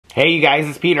Hey you guys,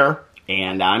 it's Peter,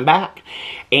 and I'm back.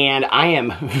 And I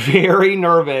am very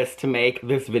nervous to make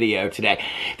this video today.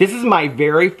 This is my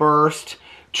very first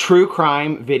true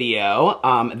crime video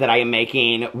that I am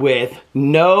making with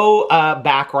no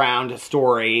background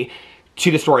story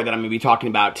to the story that I'm going to be talking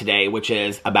about today, which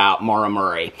is about Maura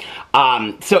Murray.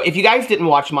 So if you guys didn't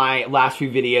watch my last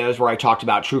few videos where I talked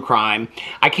about true crime,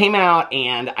 I came out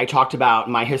and I talked about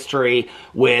my history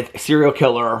with serial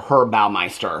killer Herb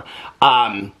Baumeister.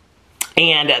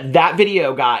 And that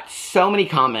video got so many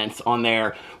comments on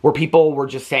there where people were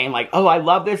just saying like, oh, I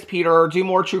love this, Peter, do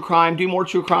more true crime, do more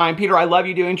true crime. Peter, I love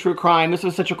you doing true crime. This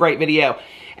was such a great video.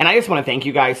 And I just want to thank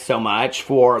you guys so much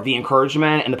for the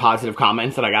encouragement and the positive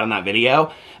comments that I got on that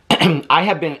video. I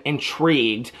have been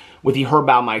intrigued with the Herb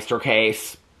Baumeister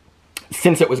case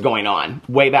since it was going on,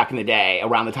 way back in the day,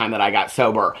 around the time that I got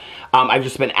sober. I've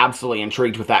just been absolutely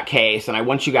intrigued with that case, and I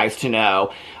want you guys to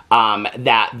know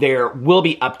that there will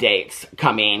be updates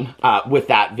coming with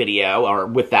that video, or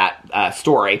with that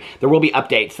story. There will be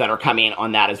updates that are coming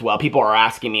on that as well. People are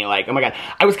asking me like, oh my god,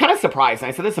 I was kind of surprised, and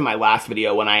I said this in my last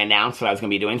video when I announced that I was going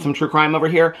to be doing some true crime over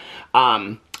here.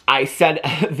 I said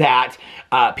that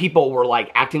people were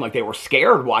like acting like they were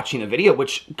scared watching the video,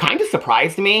 which kind of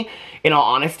surprised me, in all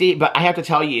honesty. But I have to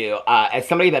tell you, as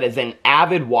somebody that is an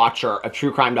avid watcher of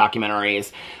true crime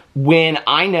documentaries, when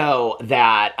I know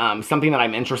that something that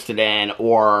I'm interested in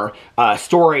or a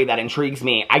story that intrigues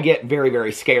me, I get very,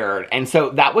 very scared. And so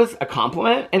that was a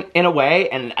compliment in a way.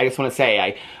 And I just want to say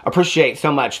I appreciate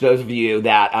so much those of you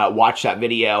that watched that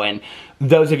video, and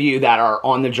those of you that are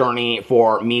on the journey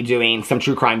for me doing some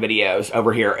true crime videos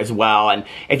over here as well. And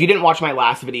if you didn't watch my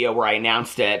last video where I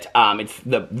announced it, it's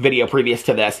the video previous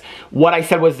to this, what I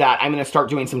said was that I'm going to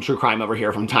start doing some true crime over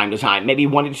here from time to time, maybe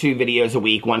 1 to 2 videos a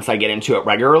week once I get into it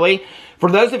regularly. For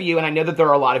those of you, and I know that there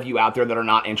are a lot of you out there that are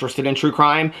not interested in true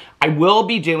crime, I will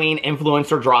be doing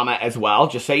influencer drama as well,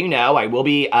 just so you know. I will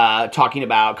be talking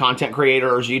about content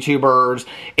creators, YouTubers,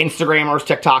 Instagrammers,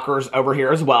 TikTokers over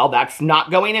here as well. That's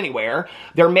not going anywhere.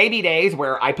 There may be days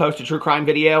where I post a true crime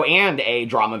video and a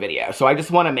drama video, so I just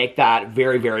want to make that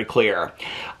very, very clear.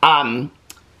 I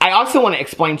also want to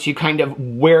explain to you kind of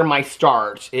where my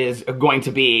start is going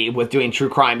to be with doing true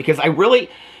crime, because I really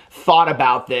thought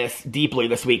about this deeply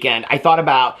this weekend. I thought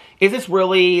about, is this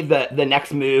really the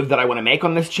next move that I want to make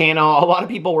on this channel? A lot of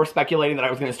people were speculating that I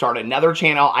was going to start another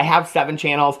channel. I have 7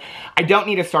 channels. I don't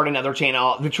need to start another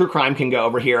channel. The true crime can go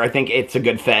over here. I think it's a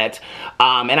good fit.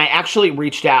 And I actually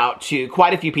reached out to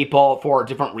quite a few people for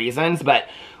different reasons, but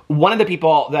one of the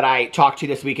people that I talked to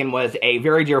this weekend was a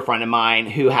very dear friend of mine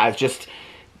who has just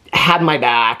had my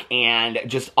back and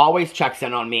just always checks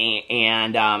in on me,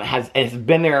 and has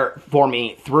been there for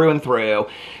me through and through,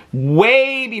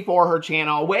 way before her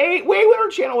channel, way when her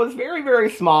channel was very, very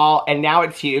small, and now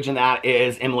it's huge, and that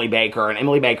is Emily Baker. And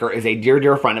Emily Baker is a dear,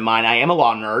 dear friend of mine. I am a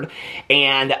law nerd,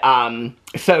 and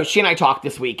so she and I talked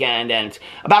this weekend and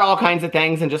about all kinds of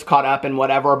things and just caught up and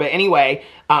whatever. But anyway,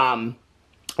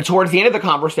 towards the end of the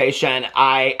conversation,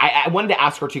 I wanted to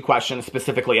ask her 2 questions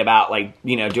specifically about, like,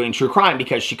 you know, doing true crime,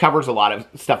 because she covers a lot of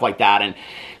stuff like that, and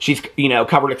she's, you know,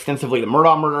 covered extensively the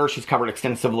Murdaugh murder, she's covered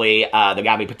extensively the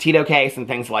Gabby Petito case and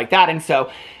things like that, and so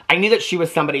I knew that she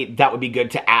was somebody that would be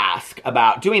good to ask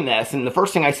about doing this. And the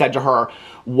first thing I said to her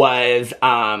was,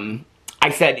 I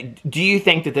said, do you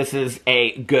think that this is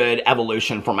a good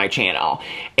evolution for my channel?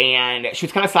 And she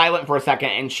was kind of silent for a second,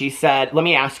 and she said, let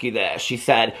me ask you this. She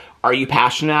said, are you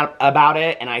passionate about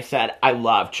it? And I said, I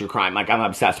love true crime. Like, I'm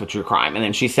obsessed with true crime. And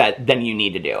then she said, then you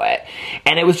need to do it.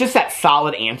 And it was just that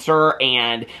solid answer.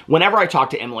 And whenever I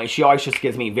talk to Emily, she always just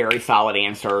gives me very solid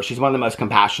answers. She's one of the most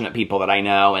compassionate people that I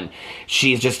know. And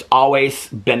she's just always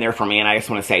been there for me. And I just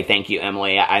want to say thank you,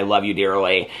 Emily. I love you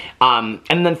dearly. And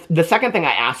then the second thing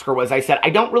I asked her was, I said,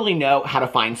 I don't really know how to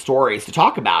find stories to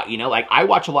talk about. You know, like, I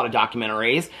watch a lot of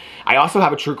documentaries. I also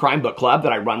have a true crime book club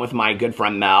that I run with my good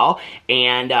friend Mel.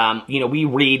 And, you know, we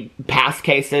read past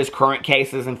cases, current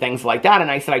cases, and things like that.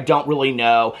 And I said, I don't really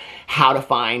know how to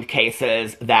find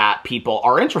cases that people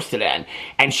are interested in.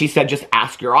 And she said, just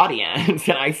ask your audience.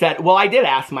 And I said, well, I did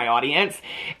ask my audience,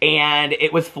 and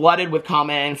it was flooded with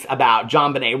comments about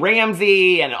JonBenet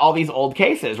Ramsey and all these old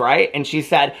cases, right? And she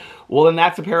said, well, then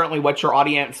that's apparently what your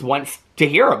audience wants to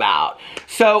hear about.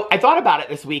 So I thought about it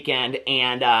this weekend,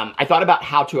 and I thought about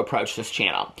how to approach this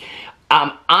channel.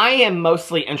 I am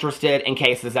mostly interested in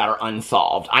cases that are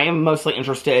unsolved. I am mostly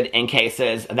interested in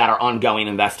cases that are ongoing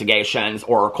investigations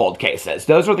or cold cases.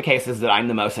 Those are the cases that I'm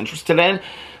the most interested in.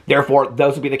 Therefore,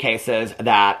 those will be the cases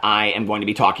that I am going to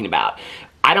be talking about.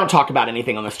 I don't talk about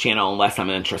anything on this channel unless I'm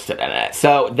interested in it.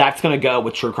 So that's going to go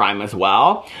with true crime as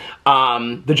well.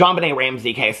 The JonBenet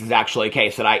Ramsey case is actually a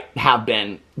case that I have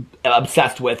been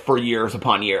obsessed with for years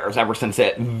upon years, ever since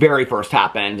it very first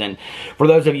happened. And for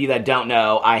those of you that don't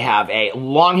know, I have a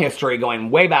long history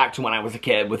going way back to when I was a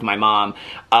kid with my mom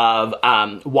of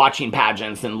watching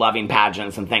pageants and loving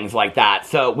pageants and things like that.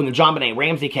 So when the JonBenet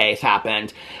Ramsey case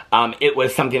happened, it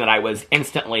was something that I was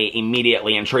instantly,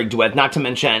 immediately intrigued with. Not to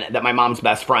mention that my mom's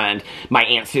best friend, my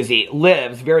Aunt Susie,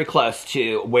 lives very close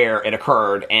to where it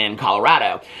occurred in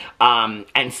Colorado.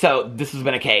 And so this has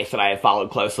been a case that I have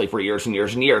followed closely for years and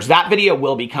years and years. That video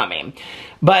will be coming.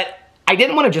 But I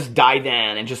didn't want to just dive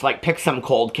in and just like pick some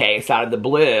cold case out of the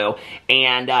blue.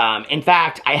 And in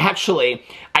fact, I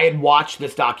had watched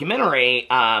this documentary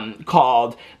They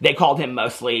Called Him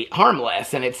Mostly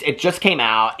Harmless. And it just came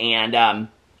out, and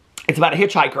it's about a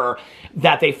hitchhiker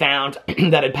that they found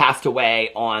that had passed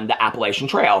away on the Appalachian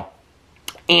Trail.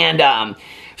 And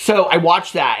so I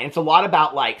watched that, and it's a lot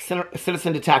about like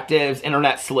citizen detectives,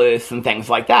 internet sleuths, and things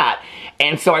like that.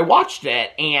 And so I watched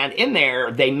it, and in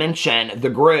there they mention the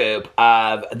group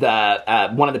of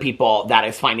the one of the people that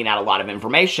is finding out a lot of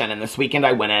information. And this weekend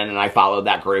I went in and I followed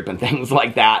that group and things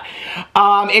like that.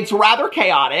 It's rather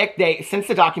chaotic. Since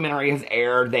the documentary has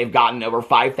aired, they've gotten over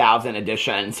 5,000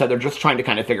 editions, so they're just trying to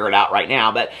kind of figure it out right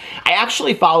now. But I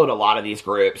actually followed a lot of these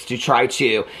groups to try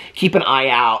to keep an eye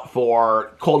out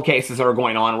for cold cases that are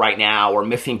going on right now, or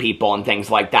missing people and things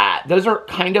like that. Those are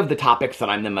kind of the topics that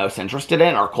I'm the most interested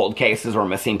in, are cold cases or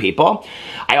missing people.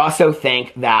 I also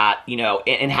think that, you know,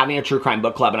 in having a true crime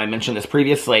book club, and I mentioned this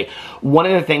previously, one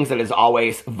of the things that is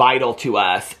always vital to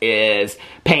us is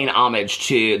paying homage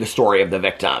to the story of the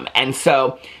victim. And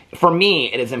so for me,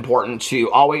 it is important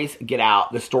to always get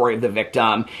out the story of the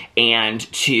victim and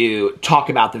to talk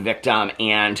about the victim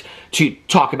and to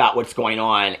talk about what's going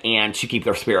on and to keep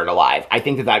their spirit alive. I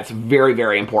think that that's very,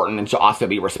 very important, and to also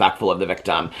be respectful of the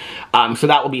victim. So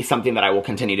that will be something that I will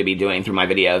continue to be doing through my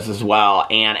videos as well.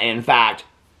 And in fact,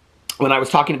 when I was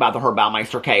talking about the Herb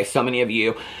Baumeister case, so many of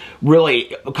you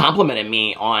really complimented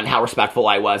me on how respectful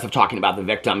I was of talking about the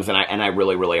victims, and I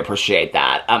really, really appreciate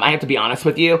that. I have to be honest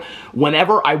with you,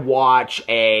 whenever I watch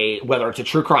whether it's a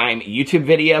true crime YouTube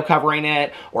video covering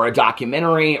it, or a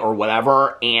documentary, or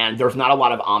whatever, and there's not a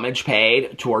lot of homage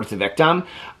paid towards the victim,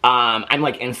 I'm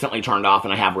like instantly turned off,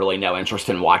 and I have really no interest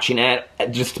in watching it,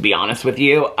 just to be honest with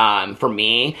you. For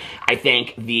me, I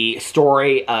think the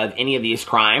story of any of these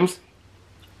crimes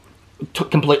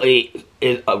completely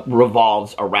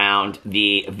revolves around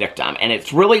the victim. And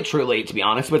it's really, truly, to be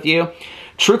honest with you,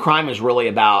 true crime is really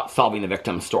about solving the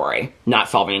victim's story, not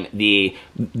solving the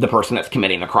person that's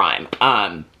committing the crime.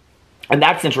 And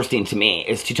that's interesting to me,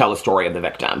 is to tell the story of the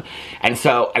victim. And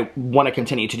so I want to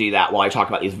continue to do that while I talk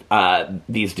about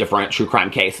these different true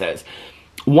crime cases.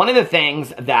 One of the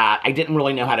things that I didn't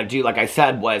really know how to do, like I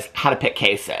said, was how to pick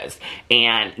cases.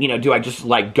 And, you know, do I just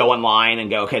like go online and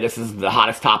go, okay, this is the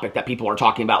hottest topic that people are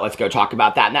talking about, let's go talk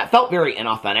about that. And that felt very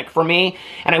inauthentic for me.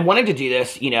 And I wanted to do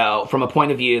this, you know, from a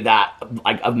point of view that,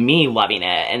 like, of me loving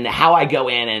it, and how I go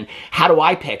in and how do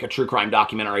I pick a true crime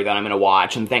documentary that I'm going to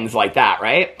watch and things like that,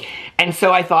 right? And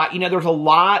so I thought, you know, there's a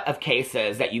lot of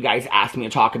cases that you guys asked me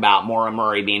to talk about, Maura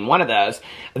Murray being one of those,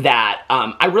 that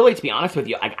I really, to be honest with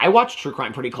you, like, I watch true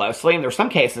crime pretty closely, and there's some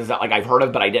cases that like I've heard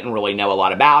of but I didn't really know a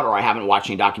lot about, or I haven't watched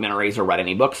any documentaries or read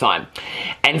any books on.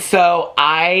 And so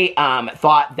I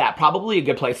thought that probably a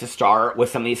good place to start with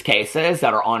some of these cases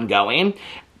that are ongoing,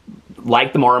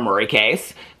 like the Maura Murray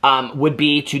case, would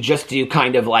be to just do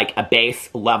kind of like a base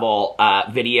level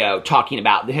video talking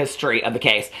about the history of the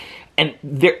case. And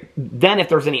then if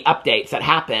there's any updates that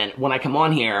happen, when I come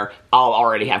on here, I'll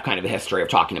already have kind of a history of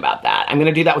talking about that. I'm going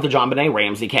to do that with the JonBenet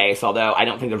Ramsey case, although I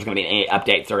don't think there's going to be any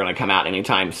updates that are going to come out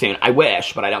anytime soon. I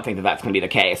wish, but I don't think that that's going to be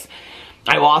the case.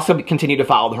 I will also continue to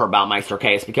follow the Herb Baumeister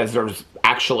case, because there's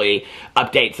actually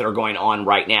updates that are going on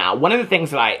right now. One of the things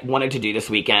that I wanted to do this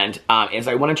weekend is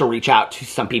I wanted to reach out to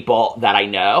some people that I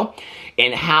know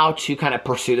and how to kind of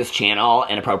pursue this channel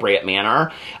in an appropriate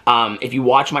manner. If you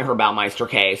watch my Herb Baumeister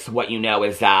case, what you know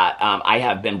is that I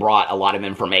have been brought a lot of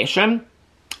information.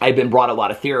 I've been brought a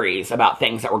lot of theories about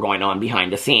things that were going on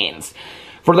behind the scenes.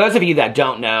 For those of you that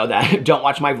don't know, that don't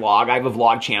watch my vlog, I have a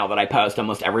vlog channel that I post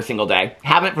almost every single day.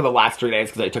 Haven't for the last 3 days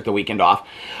because I took the weekend off.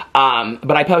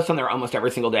 But I post on there almost every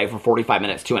single day for 45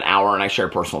 minutes to an hour, and I share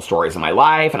personal stories of my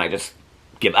life, and I just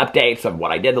give updates of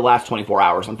what I did the last 24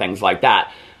 hours and things like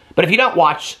that. But if you don't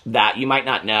watch that, you might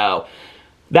not know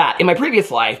that in my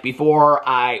previous life, before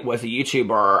I was a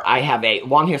YouTuber, I have a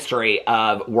long history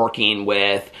of working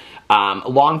with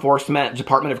law enforcement,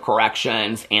 Department of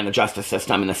Corrections, and the justice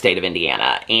system in the state of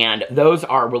Indiana. And those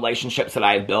are relationships that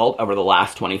I've built over the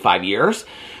last 25 years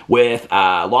with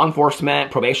law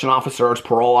enforcement, probation officers,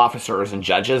 parole officers, and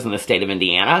judges in the state of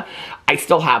Indiana. I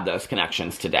still have those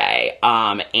connections today.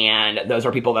 And those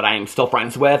are people that I'm still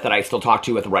friends with, that I still talk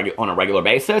to on a regular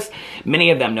basis.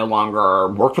 Many of them no longer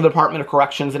work for the Department of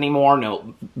Corrections anymore.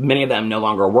 Many of them no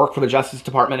longer work for the Justice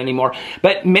Department anymore.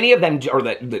 But many of them, or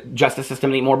the justice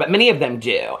system anymore, but many of them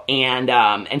do.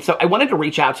 And so I wanted to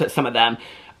reach out to some of them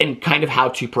and kind of how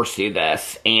to pursue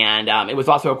this. And it was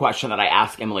also a question that I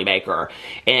asked Emily Baker.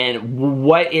 And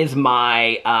what is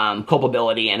my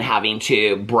culpability in having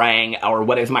to bring, or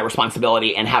what is my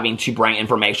responsibility in having to bring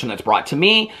information that's brought to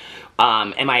me?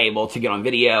 Am I able to get on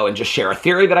video and just share a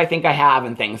theory that I think I have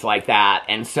and things like that?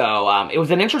 And so it was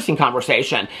an interesting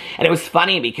conversation. And it was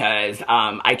funny because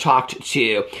I talked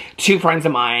to two friends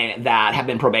of mine that have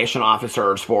been probation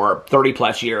officers for 30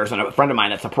 plus years and a friend of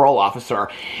mine that's a parole officer.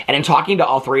 And in talking to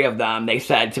all three of them, they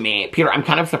said to me, Peter, I'm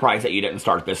kind of surprised that you didn't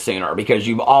start this sooner because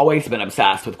you've always been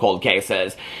obsessed with cold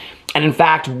cases. And in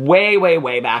fact, way, way,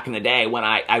 way back in the day when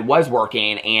I was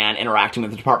working and interacting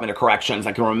with the Department of Corrections,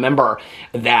 I can remember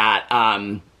that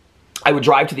I would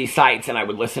drive to these sites and I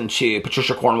would listen to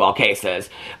Patricia Cornwell cases, is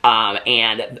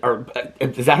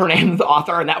that her name, the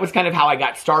author? And that was kind of how I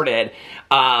got started,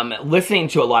 listening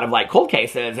to a lot of like cold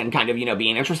cases and kind of,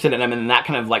 being interested in them. And that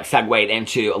kind of like segued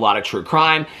into a lot of true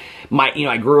crime.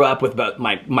 I grew up with both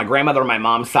my grandmother on my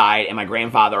mom's side and my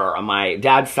grandfather on my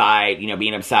dad's side,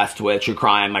 being obsessed with true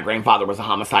crime. My grandfather was a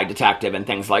homicide detective and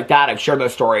things like that. I've shared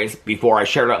those stories before. I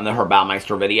shared it in the Herb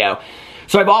Baumeister video.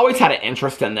 So I've always had an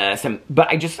interest in this, but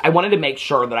I wanted to make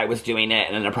sure that I was doing it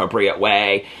in an appropriate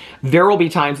way. There will be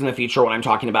times in the future when I'm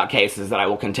talking about cases that I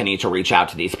will continue to reach out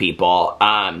to these people.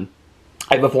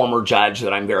 I have a former judge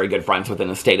that I'm very good friends with in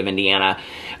the state of Indiana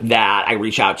that I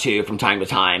reach out to from time to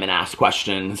time and ask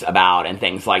questions about and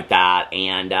things like that.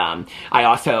 And I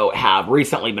also have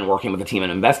recently been working with a team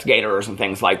of investigators and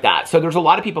things like that. So there's a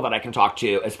lot of people that I can talk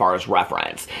to as far as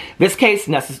reference. This case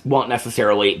won't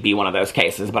necessarily be one of those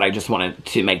cases, but I just wanted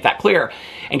to make that clear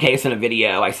in case in a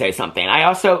video I say something. I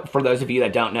also, for those of you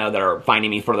that don't know that are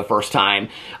finding me for the first time,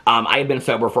 I have been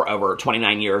sober for over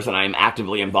 29 years and I'm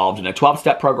actively involved in a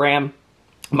 12-step program.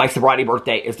 My sobriety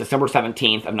birthday is December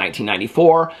 17th of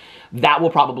 1994. That will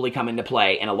probably come into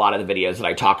play in a lot of the videos that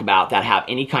I talk about that have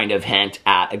any kind of hint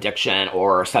at addiction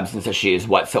or substance issues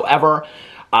whatsoever.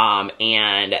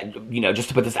 Just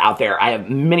to put this out there, I have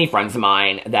many friends of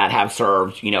mine that have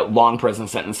served, long prison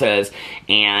sentences,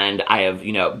 and I have,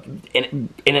 in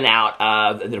and out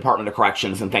of the Department of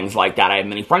Corrections and things like that. I have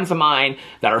many friends of mine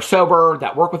that are sober,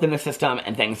 that work within the system,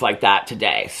 and things like that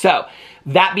today. So,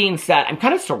 that being said, I'm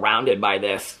kind of surrounded by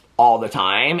this all the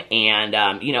time, and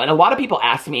and a lot of people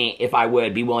ask me if I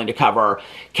would be willing to cover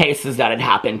cases that had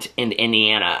happened in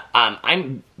Indiana.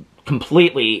 I'm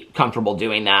completely comfortable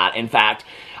doing that. In fact,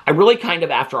 I really kind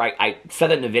of, after I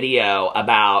said it in the video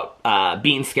about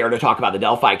being scared to talk about the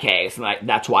Delphi case, and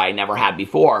that's why I never had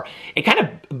before, it kind of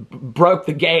broke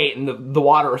the gate and the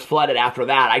water was flooded after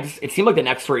that. It seemed like the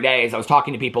next 3 days I was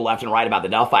talking to people left and right about the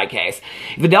Delphi case.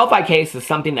 If the Delphi case is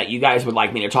something that you guys would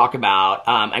like me to talk about,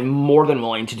 I'm more than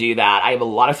willing to do that. I have a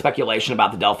lot of speculation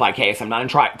about the Delphi case. I'm not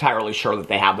entirely sure that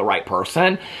they have the right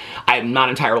person. I'm not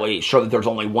entirely sure that there's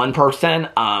only one person.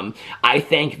 I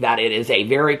think that it is a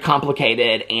very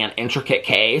complicated and intricate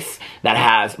case that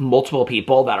has multiple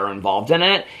people that are involved in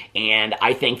it, and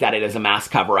I think that it is a mass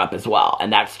cover-up as well,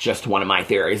 and that's just one of my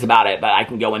theories about it, but I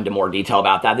can go into more detail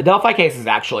about that. The Delphi case is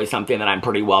actually something that I'm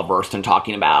pretty well versed in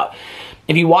talking about.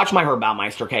 If you watch my Herb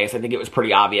Baumeister case, I think it was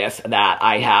pretty obvious that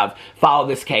I have followed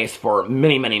this case for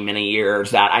many, many, many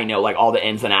years, that I know like all the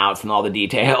ins and outs and all the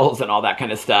details and all that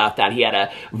kind of stuff, that he had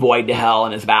a void to hell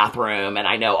in his bathroom, and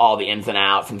I know all the ins and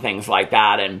outs and things like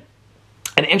that. And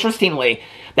interestingly,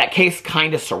 that case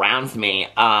kind of surrounds me.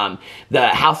 The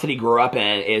house that he grew up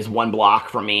in is 1 block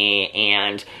from me,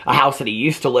 and a house that he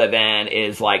used to live in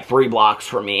is like 3 blocks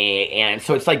from me, and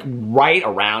so it's like right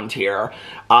around here,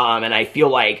 and I feel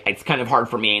like it's kind of hard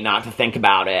for me not to think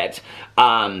about it.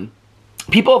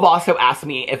 People have also asked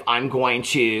me if I'm going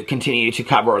to continue to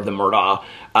cover the Murdaugh,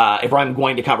 if I'm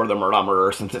going to cover the Murdaugh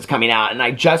murder since it's coming out. And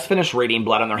I just finished reading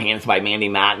Blood on Their Hands by Mandy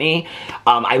Matney.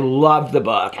 I loved the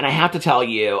book, and I have to tell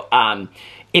you,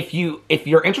 if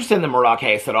you're interested in the Murdaugh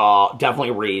case at all,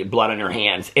 definitely read Blood on Your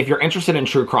Hands. If you're interested in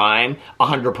true crime,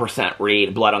 100%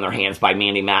 read Blood on Their Hands by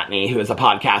Mandy Matney, who is a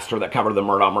podcaster that covered the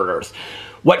Murdaugh murders.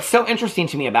 What's so interesting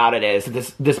to me about it is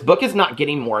this book is not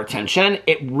getting more attention.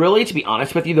 It really, to be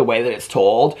honest with you, the way that it's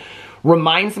told,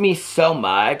 reminds me so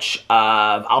much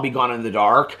of I'll Be Gone in the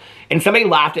Dark. And somebody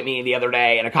laughed at me the other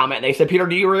day in a comment, and they said, Peter,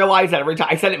 do you realize that every time,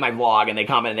 I said it in my vlog, and they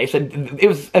commented, and they said, it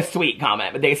was a sweet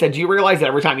comment, but they said, do you realize that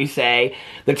every time you say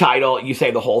the title, you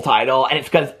say the whole title? And it's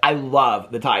because I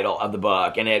love the title of the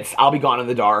book, and it's I'll Be Gone in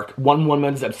the Dark, One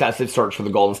Woman's Obsessive Search for the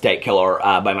Golden State Killer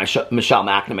by Michelle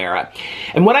McNamara.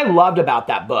 And what I loved about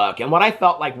that book, and what I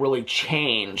felt like really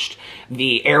changed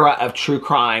the era of true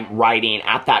crime writing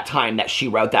at that time that she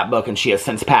wrote that book, and she has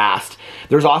since passed.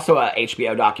 There's also a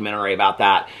HBO documentary about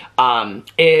that.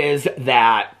 Is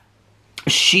that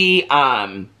she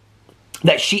intertwined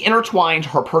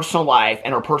her personal life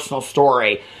and her personal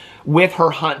story with her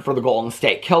hunt for the Golden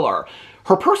State Killer.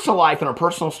 Her personal life and her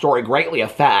personal story greatly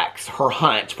affects her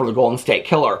hunt for the Golden State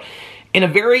Killer in a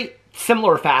very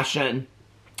similar fashion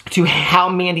to how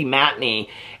Mandy Matney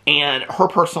and her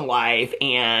personal life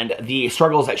and the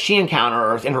struggles that she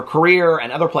encounters in her career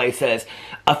and other places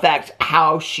affect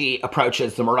how she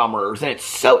approaches the Murdaugh murders. And it's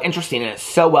so interesting and it's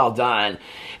so well done.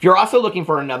 If you're also looking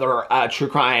for another true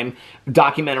crime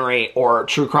documentary or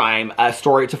true crime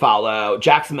story to follow,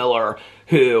 Jax Miller,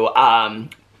 who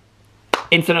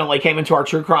incidentally came into our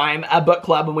true crime book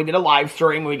club, and we did a live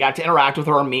stream. We got to interact with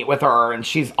her and meet with her, and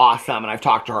she's awesome, and I've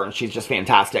talked to her, and she's just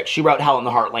fantastic. She wrote Hell in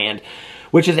the Heartland,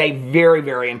 which is a very,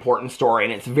 very important story,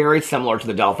 and it's very similar to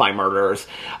the Delphi murders.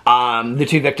 The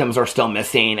two victims are still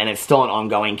missing, and it's still an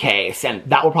ongoing case, and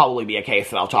that will probably be a case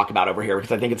that I'll talk about over here,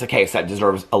 because I think it's a case that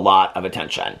deserves a lot of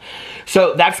attention.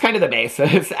 So that's kind of the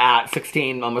basis at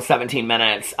 16, almost 17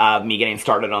 minutes of me getting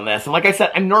started on this. And like I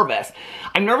said, I'm nervous.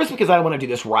 I'm nervous because I want to do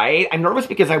this right. I'm nervous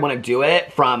because I want to do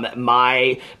it from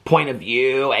my point of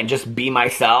view and just be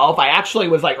myself. I actually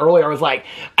was like, earlier, I was like,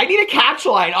 I need a catch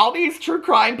line. All these true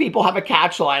crime people have a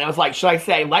catch line. I was like, should I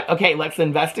say, okay, let's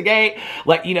investigate,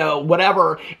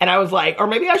 whatever. And I was like, or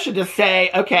maybe I should just say,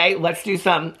 okay, let's do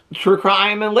some true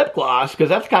crime and lip gloss, because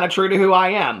that's kind of true to who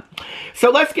I am.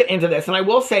 So let's get into this. And I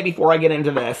will say before I get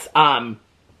into this,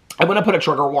 I want to put a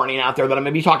trigger warning out there that I'm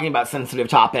going to be talking about sensitive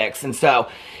topics, and so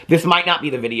this might not be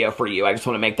the video for you. I just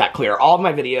want to make that clear. All of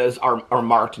my videos are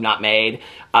marked not made,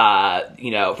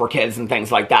 for kids and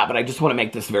things like that, but I just want to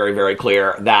make this very, very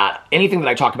clear that anything that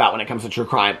I talk about when it comes to true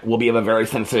crime will be of a very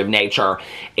sensitive nature,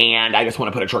 and I just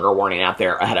want to put a trigger warning out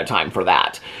there ahead of time for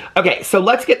that. Okay, so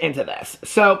let's get into this.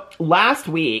 So last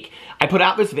week, I put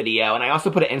out this video, and I also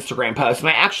put an Instagram post, and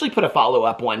I actually put a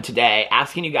follow-up one today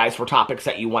asking you guys for topics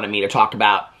that you wanted me to talk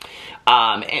about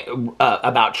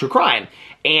true crime.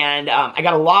 And I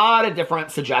got a lot of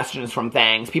different suggestions from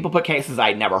things. People put cases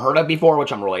I'd never heard of before,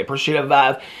 which I'm really appreciative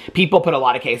of. People put a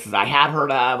lot of cases I had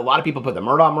heard of. A lot of people put the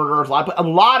Murdaugh murders. A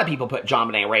lot of people put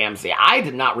JonBenet Ramsey. I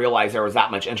did not realize there was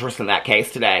that much interest in that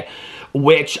case today,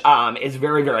 which is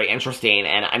very, very interesting.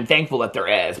 And I'm thankful that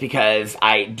there is, because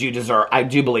I do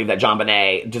believe that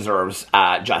JonBenet deserves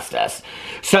justice.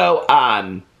 So,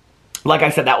 like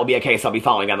I said, that will be a case I'll be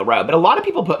following down the road. But a lot of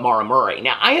people put Maura Murray.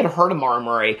 Now, I had heard of Maura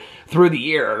Murray through the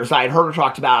years. I had heard her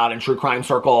talked about in true crime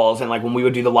circles, and like when we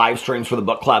would do the live streams for the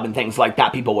book club and things like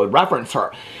that, people would reference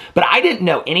her. But I didn't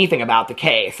know anything about the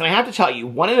case. And I have to tell you,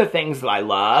 one of the things that I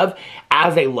love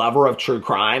as a lover of true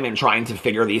crime and trying to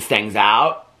figure these things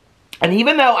out, and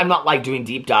even though I'm not like doing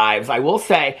deep dives, I will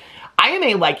say I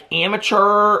am a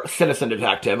amateur citizen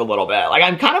detective a little bit.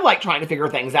 I'm kind of trying to figure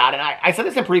things out. And I said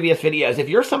this in previous videos. If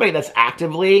you're somebody that's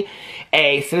actively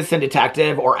a citizen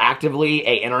detective or actively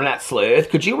a internet sleuth,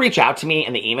 could you reach out to me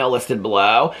in the email listed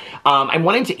below? I'm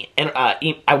wanting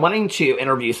to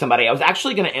interview somebody. I was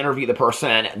actually going to interview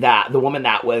the woman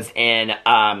that was in,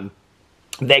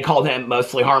 they called him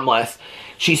Mostly Harmless.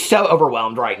 She's so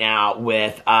overwhelmed right now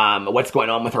with what's going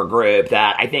on with her group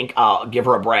that I think I'll give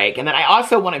her a break. And then I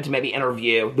also wanted to maybe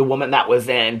interview the woman that was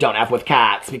in Don't F With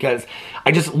Cats, because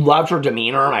I just loved her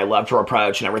demeanor and I loved her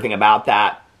approach and everything about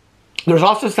that. There's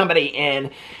also somebody in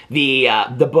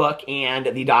the book and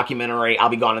the documentary I'll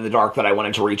Be Gone in the Dark that I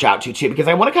wanted to reach out to too, because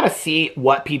I want to kind of see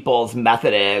what people's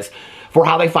method is for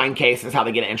how they find cases, how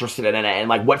they get interested in it,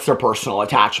 and what's their personal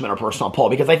attachment or personal pull.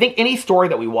 Because I think any story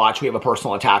that we watch, we have a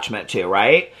personal attachment to,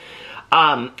 right?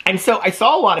 And so I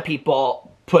saw a lot of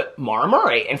people put Maura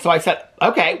Murray. And so I said,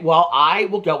 okay, well, I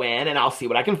will go in and I'll see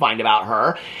what I can find about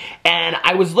her. And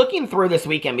I was looking through this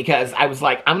weekend because I was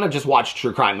like, I'm going to just watch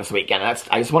true crime this weekend.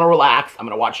 I just want to relax. I'm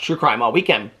going to watch true crime all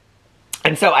weekend.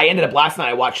 And so I ended up, last night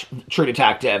I watched True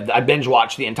Detective. I binge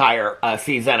watched the entire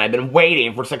season. I've been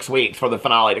waiting for 6 weeks for the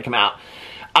finale to come out.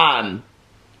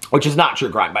 Which is not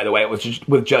true crime, by the way. It was just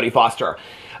with Jodie Foster.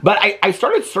 But I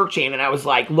started searching and I was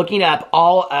looking up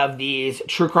all of these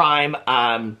true crime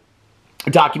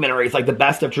documentaries, the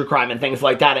best of true crime and things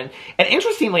like that. And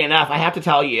interestingly enough, I have to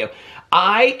tell you,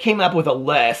 I came up with a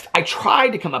list. I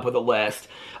tried to come up with a list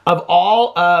of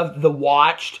all of the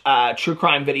watched true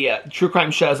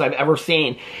crime shows I've ever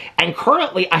seen. And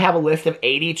currently I have a list of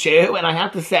 82, and I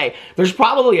have to say, there's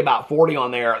probably about 40 on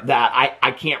there that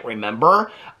I can't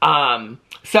remember.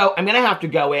 So I'm going to have to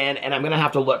go in and I'm going to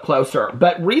have to look closer.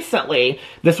 But recently,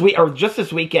 this week, or just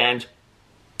this weekend,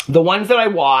 the ones that I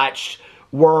watched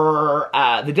were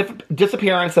the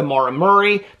disappearance of Maura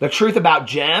Murray, The Truth About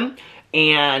Jim,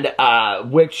 and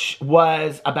which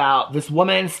was about this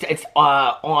woman. It's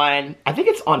on, I think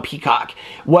it's on Peacock,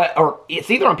 or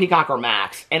it's either on Peacock or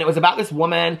Max, and it was about this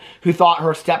woman who thought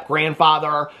her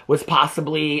step-grandfather was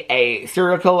possibly a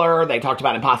serial killer. They talked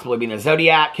about him possibly being a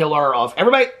Zodiac killer.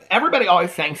 Everybody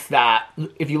always thinks that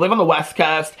if you live on the West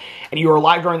Coast and you were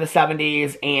alive during the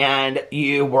 70s and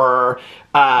you were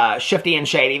shifty and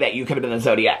shady, that you could have been a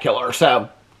Zodiac killer. So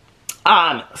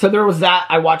there was that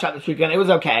I watched out this weekend. It was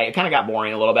okay. It kind of got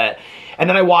boring a little bit. And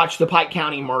then I watched the Pike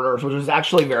County murders, which was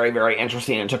actually very, very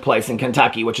interesting, and took place in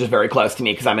Kentucky, which is very close to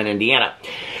me because I'm in Indiana.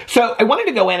 So I wanted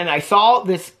to go in, and I saw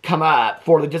this come up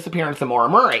for the disappearance of Maura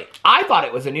Murray. I thought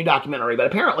it was a new documentary, but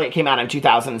apparently it came out in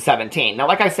 2017. Now,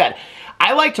 like I said,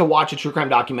 I like to watch a true crime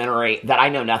documentary that I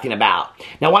know nothing about.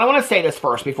 Now, I want to say this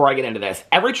first before I get into this.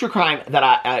 Every true crime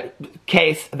that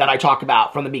case that I talk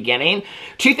about from the beginning,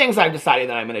 two things I've decided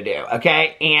that I'm going to do,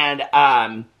 okay?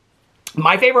 And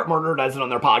My Favorite Murder does it on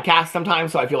their podcast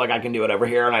sometimes, so I feel like I can do it over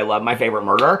here, and I love My Favorite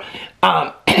Murder.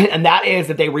 And that is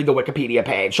that they read the Wikipedia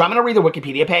page. So I'm going to read the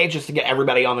Wikipedia page just to get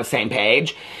everybody on the same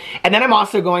page. And then I'm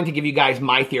also going to give you guys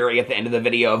my theory at the end of the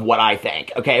video of what I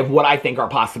think, okay? Of what I think are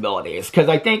possibilities. Because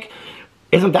I think,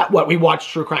 isn't that what we watch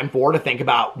true crime for? To think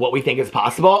about what we think is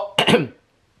possible? And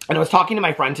I was talking to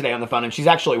my friend today on the phone, and she's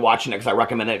actually watching it because I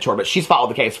recommended it to her, but she's followed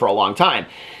the case for a long time.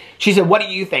 She said, what do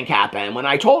you think happened? When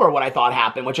I told her what I thought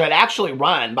happened, which I'd actually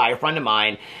run by a friend of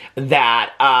mine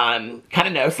that kind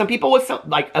of knows some people with some,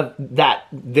 like, that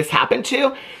this happened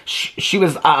to, she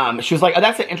was like, oh,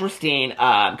 that's an interesting,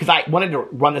 because I wanted to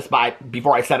run this by,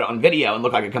 before I said it on video and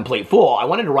look like a complete fool, I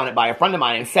wanted to run it by a friend of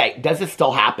mine and say, does this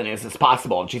still happen? Is this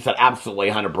possible? And she said, absolutely,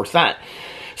 100%.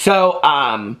 So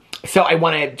I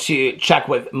wanted to check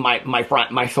with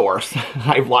my source.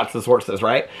 I have lots of sources,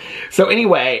 right? So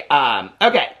anyway,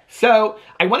 okay. So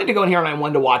I wanted to go in here and I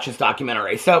wanted to watch this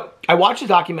documentary. So I watched the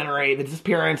documentary, The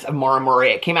Disappearance of Maura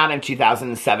Murray. It came out in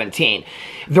 2017.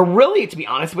 Really, to be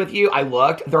honest with you, I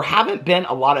looked. There haven't been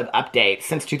a lot of updates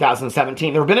since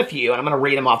 2017. There have been a few, and I'm going to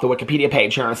read them off the Wikipedia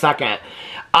page here in a second.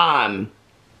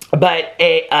 But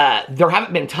there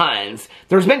haven't been tons.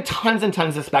 There's been tons and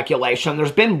tons of speculation.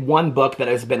 There's been one book that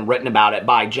has been written about it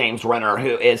by James Renner,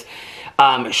 who is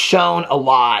shown a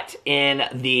lot in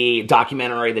the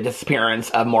documentary, The Disappearance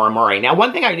of Maura Murray. Now,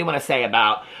 one thing I do want to say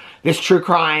about this true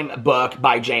crime book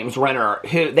by James Renner,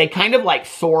 who they kind of like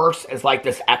source as like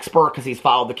this expert because he's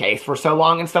followed the case for so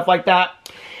long and stuff like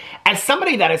that. As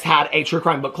somebody that has had a true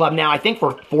crime book club now, I think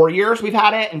for 4 years we've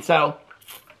had it, and so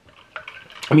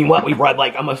I mean, we've read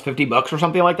like almost 50 books or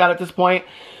something like that at this point.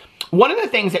 One of the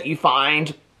things that you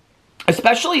find,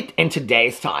 especially in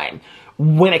today's time,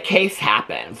 when a case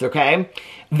happens, okay,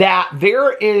 that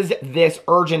there is this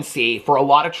urgency for a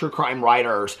lot of true crime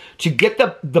writers to get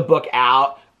the book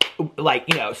out, like,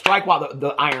 you know, strike while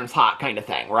the iron's hot kind of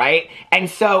thing, right? And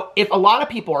so if a lot of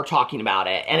people are talking about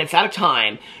it, and it's at a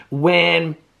time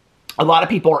when a lot of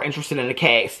people are interested in a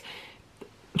case,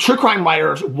 true crime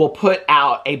writers will put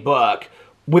out a book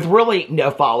with really no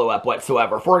follow-up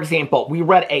whatsoever. For example, we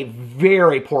read a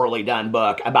very poorly done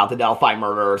book about the Delphi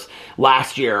murders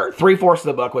last year. 3/4 of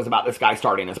the book was about this guy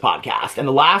starting his podcast. And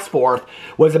the last fourth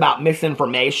was about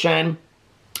misinformation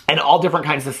and all different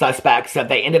kinds of suspects that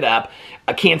they ended up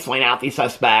canceling out these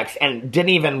suspects and didn't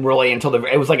even really until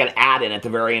it was like an add-in at the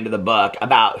very end of the book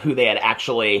about who they had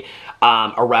actually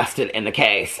arrested in the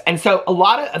case. And so a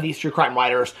lot of these true crime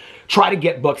writers try to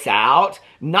get books out,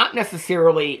 not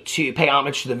necessarily to pay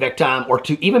homage to the victim or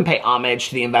to even pay homage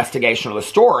to the investigation of the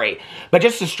story, but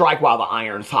just to strike while the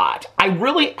iron's hot. I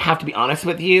really have to be honest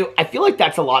with you. I feel like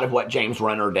that's a lot of what James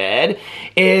Renner did,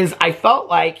 is I felt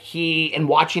like in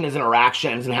watching his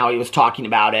interactions and how he was talking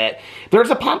about it, there's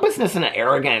a pompousness and an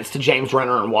arrogance to James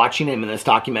Renner and watching him in this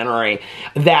documentary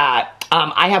that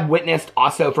I have witnessed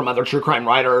also from other true crime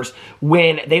writers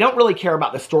when they don't really care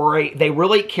about the story. They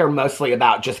really care mostly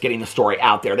about just getting the story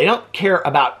out there. They don't care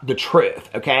about the truth,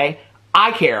 okay?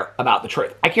 I care about the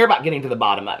truth. I care about getting to the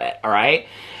bottom of it, all right?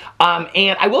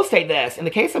 And I will say this, in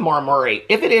the case of Maura Murray,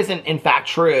 if it isn't in fact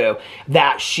true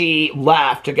that she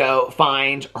left to go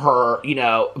find her, you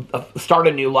know, start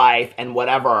a new life and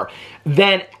whatever,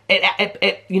 then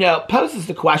it you know, poses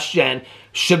the question,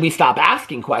 should we stop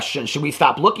asking questions? Should we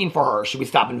stop looking for her? Should we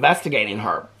stop investigating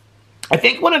her? I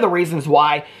think one of the reasons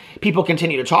why people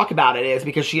continue to talk about it is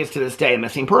because she is to this day a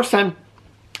missing person.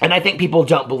 And I think people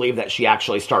don't believe that she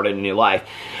actually started a new life.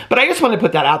 But I just want to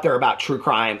put that out there about true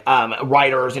crime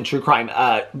writers and true crime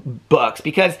books.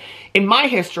 Because in my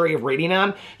history of reading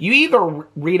them, you either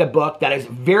read a book that is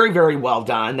very, very well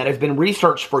done, that has been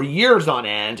researched for years on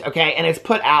end, okay, and it's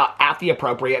put out at the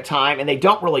appropriate time, and they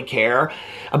don't really care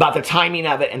about the timing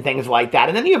of it and things like that.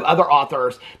 And then you have other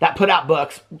authors that put out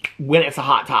books when it's a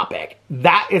hot topic.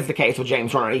 That is the case with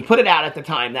James Horner. He put it out at the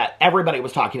time that everybody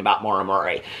was talking about Maura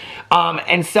Murray.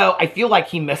 And so I feel like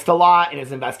he missed a lot in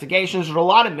his investigations. There's a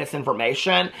lot of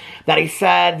misinformation that he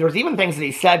said. There's even things that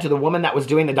he said to the woman that was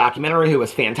doing the documentary who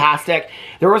was fantastic.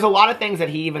 There was a lot of things that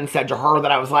he even said to her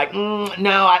that I was like,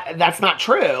 no, that's not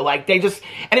true. Like, they just,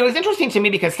 and it was interesting to me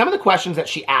because some of the questions that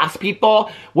she asked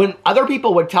people, when other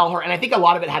people would tell her, and I think a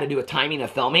lot of it had to do with timing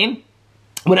of filming,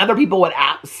 when other people would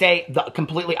say the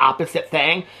completely opposite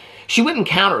thing, she wouldn't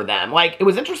counter them. Like, it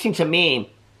was interesting to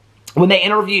me when they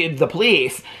interviewed the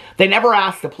police, they never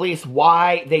asked the police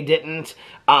why they didn't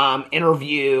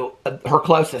interview her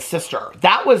closest sister.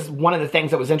 That was one of the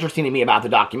things that was interesting to me about the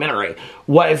documentary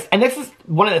was, and this is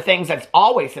one of the things that's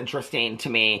always interesting to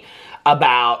me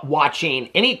about watching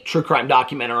any true crime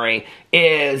documentary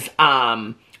is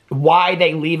why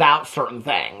they leave out certain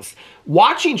things.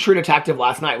 Watching True Detective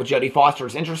last night with Jodie Foster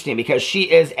is interesting because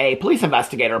she is a police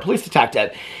investigator, a police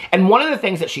detective. And one of the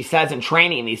things that she says in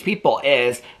training these people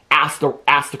is ask the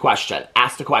question,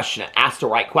 ask the question, ask the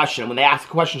right question. When they ask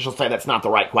a question, she'll say that's not the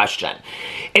right question.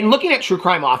 And looking at true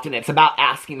crime often, it's about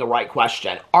asking the right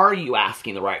question. Are you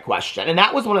asking the right question? And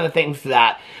that was one of the things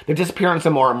that the disappearance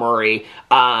of Maura Murray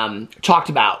talked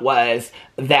about, was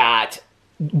that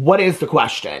what is the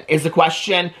question? Is the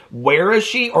question, where is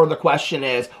she? Or the question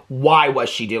is, why was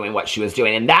she doing what she was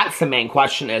doing? And that's the main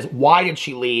question, is why did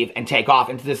she leave and take off?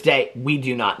 And to this day, we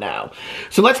do not know.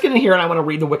 So let's get in here and I want to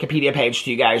read the Wikipedia page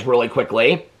to you guys really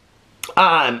quickly.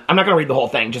 I'm not going to read the whole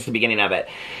thing, just the beginning of it.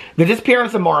 The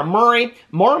disappearance of Maura Murray.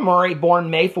 Maura Murray, born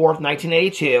May 4th,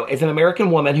 1982, is an American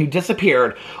woman who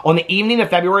disappeared on the evening of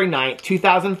February 9th,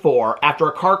 2004, after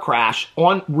a car crash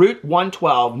on Route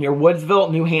 112 near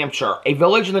Woodsville, New Hampshire, a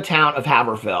village in the town of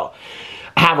Haverhill.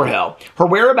 Her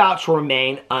whereabouts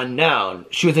remain unknown.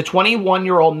 She was a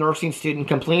 21-year-old nursing student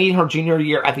completing her junior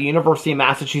year at the University of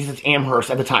Massachusetts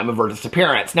Amherst at the time of her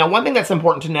disappearance. Now, one thing that's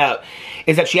important to note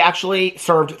is that she actually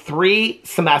served 3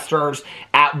 semesters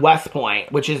at West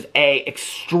Point, which is a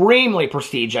extremely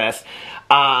prestigious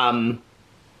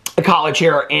college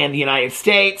here in the United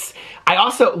States. I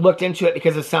also looked into it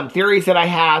because of some theories that I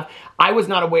have. I was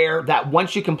not aware that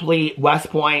once you complete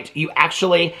West Point, you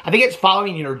actually, I think it's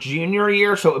following your junior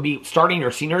year, so it would be starting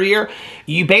your senior year,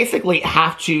 you basically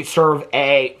have to serve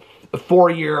a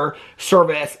 4-year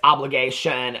service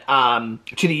obligation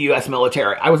to the U.S.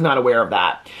 military. I was not aware of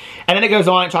that. And then it goes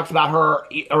on and talks about her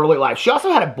early life. She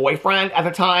also had a boyfriend at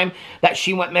the time that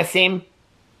she went missing.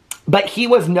 But he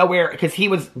was nowhere, because he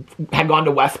had gone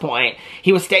to West Point.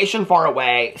 He was stationed far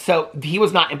away, so he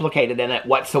was not implicated in it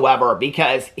whatsoever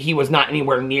because he was not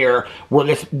anywhere near when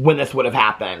this would have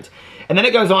happened. And then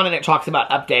it goes on and it talks about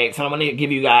updates, and I'm going to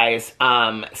give you guys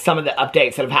some of the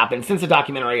updates that have happened since the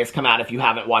documentary has come out if you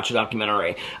haven't watched the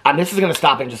documentary. This is going to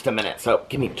stop in just a minute, so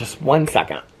give me just 1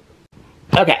 second.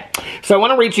 Okay, so I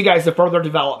want to read you guys the further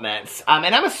developments.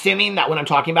 And I'm assuming that when I'm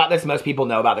talking about this, most people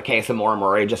know about the case of Maura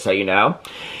Murray, just so you know.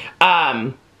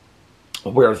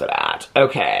 Where is it at?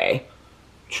 Okay.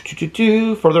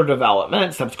 Further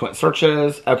development, subsequent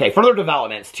searches. Okay, further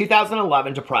developments,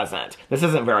 2011 to present. This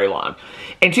isn't very long.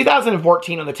 In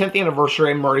 2014, on the 10th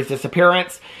anniversary of Murray's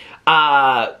disappearance,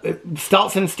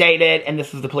 Stelzner stated, and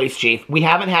this is the police chief, "We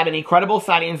haven't had any credible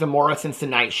sightings of Maura since the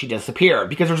night she disappeared."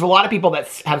 Because there's a lot of people that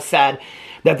have said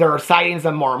that there are sightings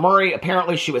of Maura Murray.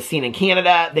 Apparently she was seen in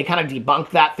Canada. They kind of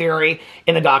debunked that theory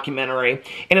in the documentary.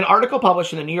 In an article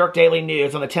published in the New York Daily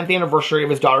News on the 10th anniversary of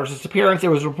his daughter's disappearance, it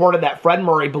was reported that Fred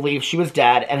Murray believed she was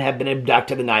dead and had been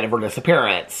abducted the night of her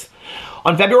disappearance.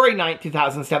 On February 9,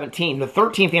 2017, the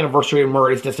 13th anniversary of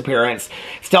Murray's disappearance,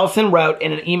 Stelson wrote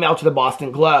in an email to the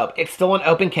Boston Globe, "It's still an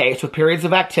open case with periods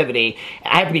of activity."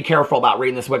 I have to be careful about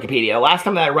reading this Wikipedia. Last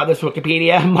time that I read this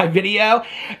Wikipedia, my video,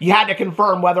 you had to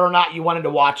confirm whether or not you wanted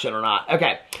to watch it or not.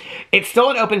 Okay. "It's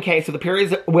still an open case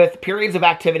with periods of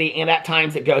activity, and at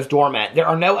times it goes dormant. There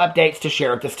are no updates to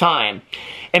share at this time."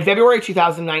 In February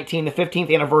 2019, the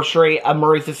 15th anniversary of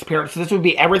Murray's disappearance, so this would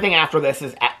be everything after this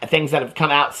is things that have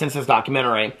come out since this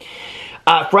documentary.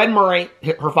 Fred Murray,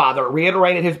 her father,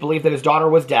 reiterated his belief that his daughter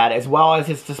was dead, as well as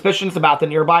his suspicions about the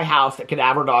nearby house that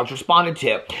cadaver dogs responded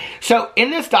to. So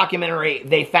in this documentary,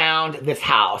 they found this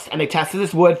house, and they tested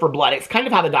this wood for blood. It's kind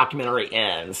of how the documentary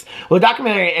ends. Well, the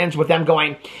documentary ends with them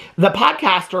going, the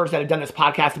podcasters that had done this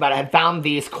podcast about it had found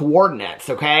these coordinates,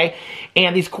 okay?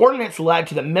 And these coordinates led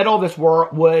to the middle of this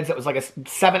woods. It was like a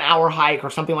 7-hour hike or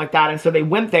something like that. And so they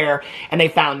went there, and they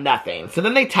found nothing. So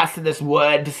then they tested this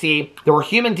wood to see there were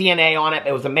human DNA on it.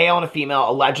 It was a male and a female,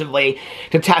 allegedly,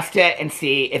 to test it and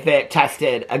see if it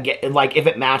tested, again, like if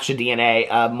it matched the DNA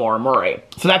of Maura Murray.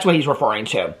 So that's what he's referring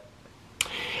to.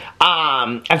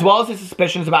 As well as his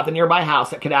suspicions about the nearby house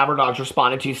that cadaver dogs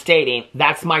responded to, stating,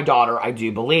 "That's my daughter, I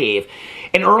do believe."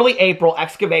 In early April,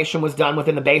 excavation was done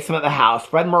within the basement of the house.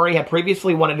 Fred Murray had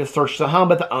previously wanted to search the home,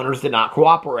 but the owners did not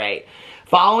cooperate.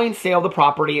 Following sale of the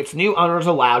property, its new owners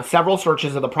allowed several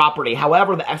searches of the property.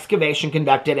 However, the excavation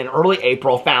conducted in early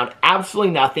April found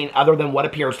absolutely nothing other than what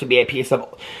appears to be a piece of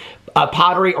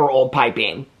pottery or old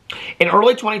piping. In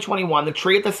early 2021, the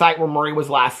tree at the site where Murray was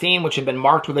last seen, which had been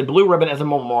marked with a blue ribbon as a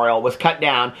memorial, was cut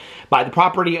down by the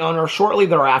property owner. Shortly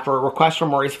thereafter, a request from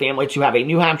Murray's family to have a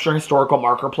New Hampshire historical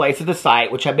marker placed at the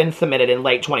site, which had been submitted in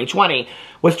late 2020,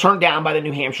 was turned down by the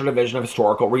New Hampshire Division of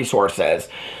Historical Resources.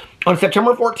 On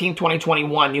September 14,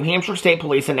 2021, New Hampshire State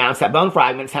Police announced that bone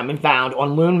fragments have been found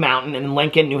on Loon Mountain in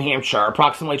Lincoln, New Hampshire,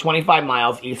 approximately 25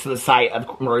 miles east of the site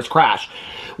of Murray's crash.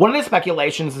 One of the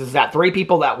speculations is that 3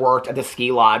 people that worked at the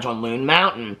ski lodge on Loon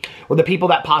Mountain were the people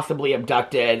that possibly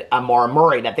abducted Maura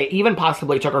Murray, that they even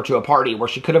possibly took her to a party where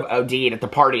she could have OD'd at the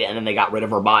party and then they got rid of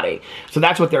her body. So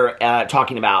that's what they're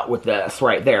talking about with this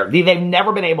right there. They've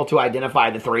never been able to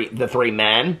identify the three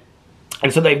men.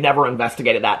 And so they've never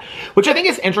investigated that, which I think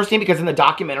is interesting because in the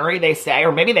documentary they say,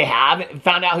 or maybe they have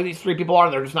found out who these 3 people are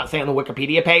and they're just not saying on the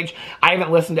Wikipedia page. I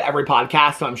haven't listened to every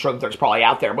podcast, so I'm sure that there's probably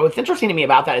out there. But what's interesting to me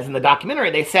about that is in the documentary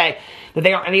they say that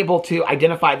they are unable to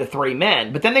identify the 3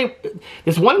 men. But then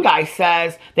this one guy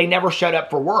says they never showed up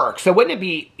for work. So wouldn't it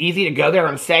be easy to go there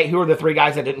and say, who are the 3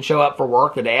 guys that didn't show up for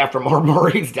work the day after Maura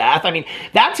Murray's death? I mean,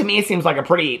 that to me seems like a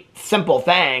pretty simple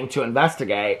thing to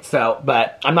investigate. So,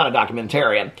 but I'm not a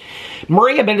documentarian.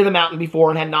 Murray had been to the mountain before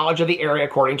and had knowledge of the area,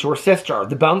 according to her sister.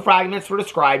 The bone fragments were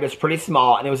described as pretty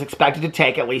small, and it was expected to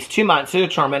take at least 2 months to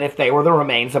determine if they were the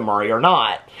remains of Murray or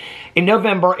not. In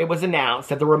November, it was announced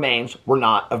that the remains were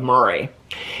not of Murray.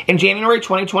 In January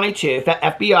 2022, the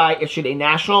FBI issued a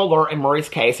national alert in Murray's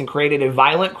case and created a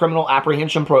violent criminal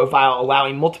apprehension profile,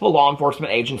 allowing multiple law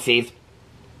enforcement agencies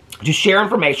to share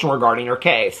information regarding her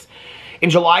case. In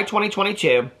July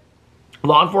 2022,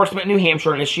 law enforcement in New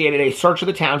Hampshire initiated a search of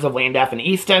the towns of Llandaff and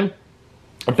Easton.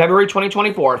 On February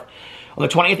 2024, on the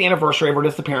 20th anniversary of her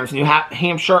disappearance, New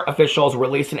Hampshire officials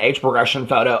released an age progression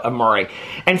photo of Murray.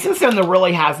 And since then, there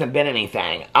really hasn't been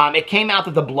anything. It came out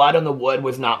that the blood on the wood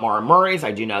was not Maura Murray's.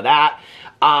 I do know that.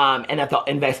 And that the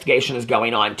investigation is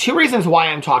going on. 2 reasons why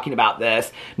I'm talking about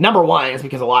this. Number 1 is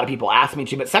because a lot of people asked me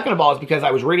to, but second of all is because I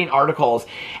was reading articles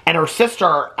and her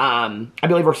sister, I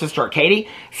believe her sister Katie,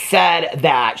 said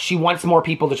that she wants more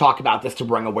people to talk about this to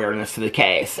bring awareness to the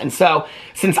case. And so,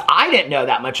 since I didn't know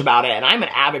that much about it, and I'm an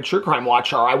avid true crime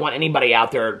watcher, I want anybody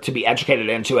out there to be educated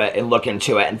into it and look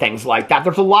into it and things like that.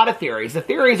 There's a lot of theories. The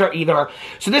theories are either,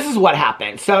 so this is what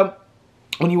happened. So,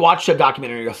 when you watch the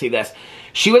documentary, you'll see this.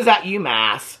 She was at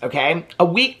UMass, okay?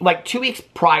 2 weeks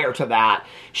prior to that,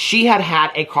 she had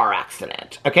had a car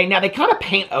accident, okay? Now, they kind of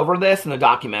paint over this in the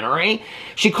documentary.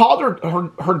 She called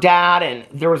her dad, and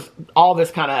there was all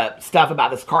this kind of stuff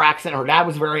about this car accident. Her dad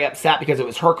was very upset because it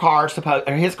was her car,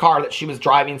 or his car that she was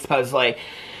driving, supposedly.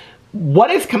 What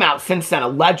has come out since then,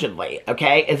 allegedly,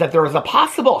 okay, is that there was a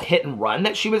possible hit and run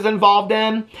that she was involved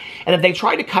in, and that they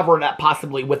tried to cover it up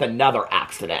possibly with another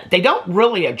accident. They don't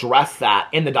really address that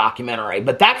in the documentary,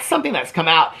 but that's something that's come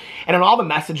out, and on all the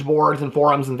message boards and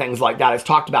forums and things like that, it's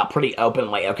talked about pretty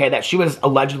openly, okay, that she was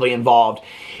allegedly involved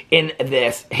in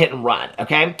this hit and run,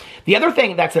 okay? The other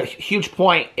thing that's a huge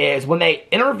point is when they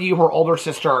interview her older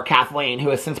sister, Kathleen,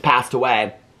 who has since passed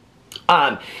away,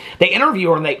 They interview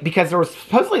her, and because there was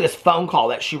supposedly this phone call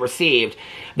that she received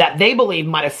that they believe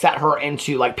might have set her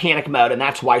into like panic mode, and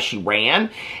that's why she ran.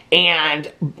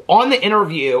 And on the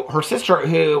interview, her sister,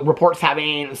 who reports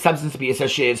having substance abuse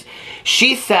issues,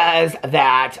 she says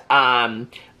that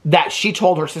that she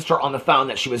told her sister on the phone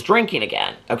that she was drinking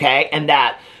again, okay? And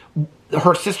that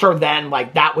her sister then,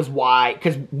 like, that was why,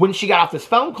 because when she got off this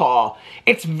phone call,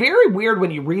 it's very weird when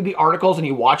you read the articles and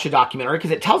you watch a documentary, because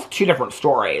it tells two different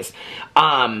stories.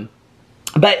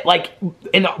 But, like,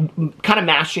 kind of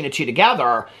mashing the two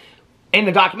together, in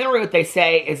the documentary, what they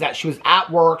say is that she was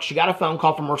at work, she got a phone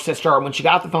call from her sister, and when she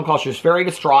got off the phone call, she was very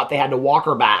distraught, they had to walk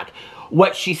her back.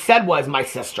 What she said was, my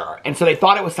sister. And so they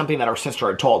thought it was something that her sister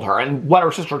had told her. And what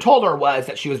her sister told her was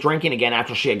that she was drinking again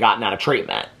after she had gotten out of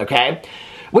treatment, okay?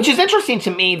 Which is interesting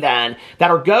to me then, that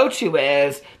her go-to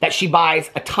is that she buys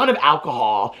a ton of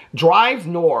alcohol, drives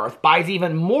north, buys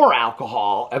even more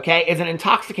alcohol, okay, is an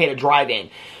intoxicated driving.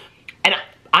 And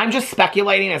I'm just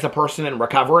speculating as a person in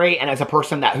recovery and as a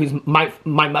person that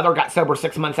my mother got sober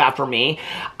 6 months after me.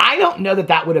 I don't know that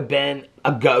that would have been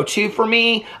a go-to for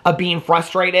me of being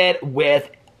frustrated with,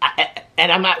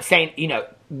 and I'm not saying, you know,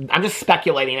 I'm just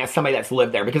speculating as somebody that's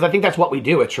lived there, because I think that's what we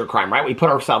do with true crime, right? We put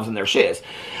ourselves in their shoes.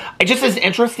 It just is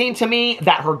interesting to me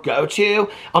that her go-to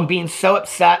on being so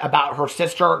upset about her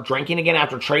sister drinking again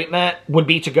after treatment would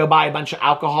be to go buy a bunch of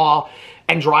alcohol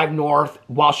and drive north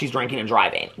while she's drinking and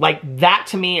driving. Like, that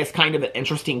to me is kind of an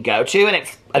interesting go-to, and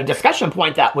it's a discussion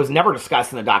point that was never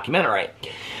discussed in the documentary.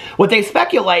 What they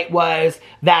speculate was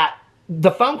that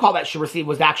the phone call that she received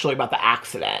was actually about the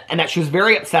accident, and that she was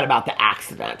very upset about the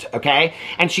accident, okay?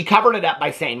 And she covered it up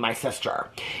by saying, my sister.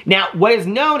 Now, what is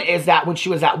known is that when she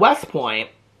was at West Point,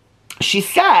 she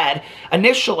said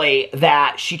initially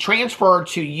that she transferred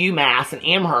to UMass in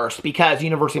Amherst, because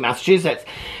University of Massachusetts,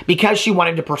 because she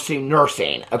wanted to pursue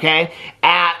nursing, okay?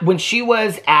 When she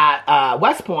was at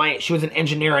West Point, she was an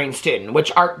engineering student, which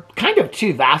are kind of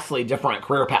two vastly different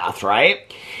career paths, right?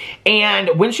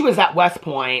 And when she was at West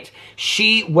Point,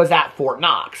 she was at Fort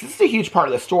Knox. This is a huge part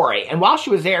of the story. And while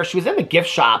she was there, she was in the gift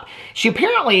shop. She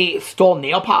apparently stole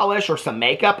nail polish or some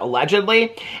makeup,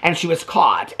 allegedly, and she was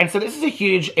caught. And so this is a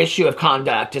huge issue of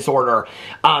conduct disorder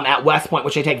at West Point,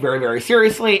 which they take very, very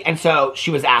seriously. And so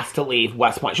she was asked to leave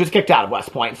West Point. She was kicked out of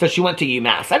West Point, so she went to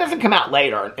UMass. That doesn't come out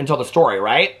later until the story,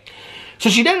 right? So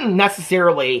she didn't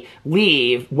necessarily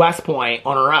leave West Point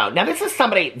on her own. Now, this is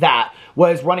somebody that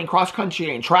was running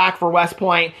cross-country and track for West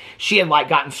Point. She had, like,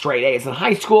 gotten straight A's in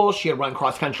high school. She had run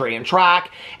cross-country and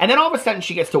track. And then all of a sudden,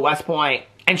 she gets to West Point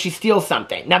and she steals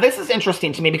something. Now, this is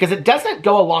interesting to me because it doesn't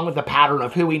go along with the pattern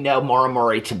of who we know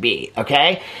Maura to be,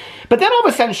 okay? But then all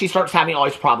of a sudden, she starts having all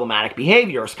these problematic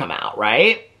behaviors come out,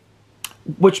 right?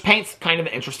 Which paints kind of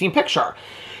an interesting picture.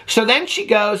 So then she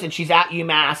goes and she's at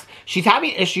UMass. She's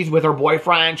having issues with her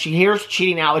boyfriend. She hears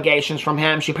cheating allegations from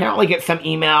him. She apparently gets some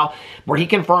email where he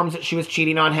confirms that she was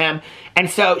cheating on him. And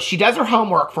so she does her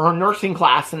homework for her nursing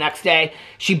class the next day.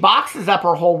 She boxes up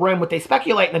her whole room. What they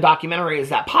speculate in the documentary is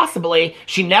that possibly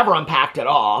she never unpacked at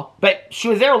all, but she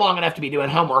was there long enough to be doing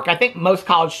homework. I think most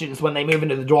college students, when they move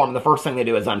into the dorm, the first thing they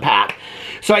do is unpack.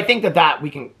 So I think that we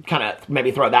can kind of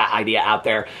maybe throw that idea out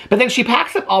there. But then she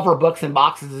packs up all of her books in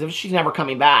boxes as if she's never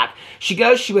coming back. She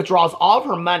goes, she withdraws all of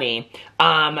her money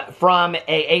from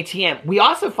a ATM. We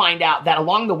also find out that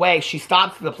along the way, she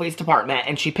stops at the police department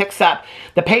and she picks up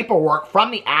the paperwork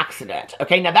from the accident.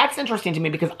 Okay, now that's interesting to me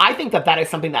because I think that is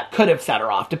something that could have set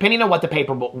her off, depending on what the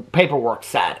paperwork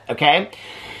said, okay?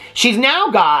 She's now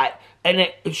got an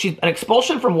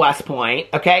expulsion from West Point,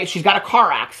 okay? She's got a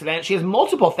car accident. She has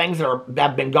multiple things that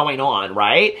have been going on,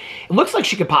 right? It looks like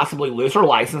she could possibly lose her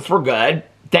license for good.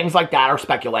 Things like that are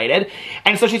speculated.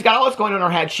 And so she's got all this going on in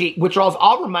her head. She withdraws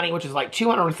all of her money, which is like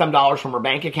 $200 and some from her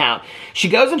bank account. She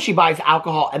goes and she buys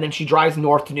alcohol, and then she drives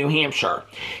north to New Hampshire.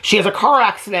 She has a car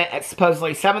accident at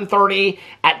supposedly 7:30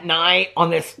 at night on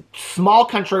this small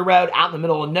country road out in the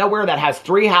middle of nowhere that has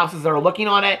 3 houses that are looking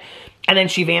on it. And then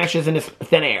she vanishes into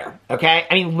thin air, okay?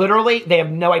 I mean, literally, they have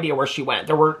no idea where she went.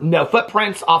 There were no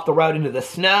footprints off the road into the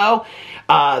snow.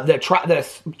 The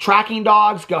tracking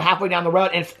dogs go halfway down the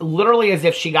road, and it's literally as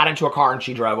if she got into a car and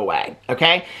she drove away,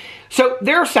 okay? So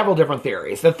there are several different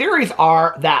theories. The theories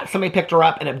are that somebody picked her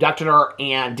up and abducted her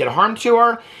and did harm to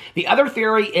her. The other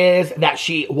theory is that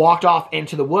she walked off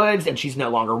into the woods and she's no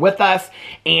longer with us,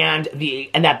 and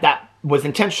that was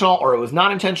intentional or it was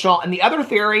not intentional. And the other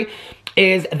theory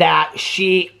is that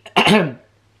she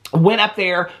went up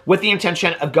there with the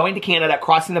intention of going to Canada,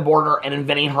 crossing the border, and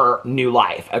inventing her new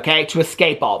life, okay, to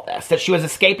escape all this. That she was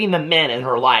escaping the men in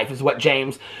her life is what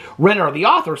James Renner, the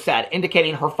author, said,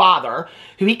 indicating her father,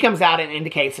 who he comes out and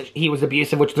indicates that he was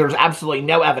abusive, which there's absolutely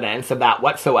no evidence of that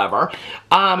whatsoever.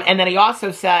 And then he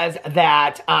also says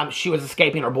that she was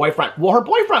escaping her boyfriend. Well, her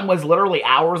boyfriend was literally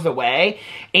hours away,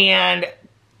 and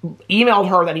emailed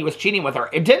her that he was cheating with her.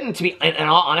 It didn't, to be, in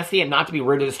all honesty, and not to be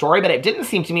rude to the story, but it didn't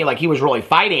seem to me like he was really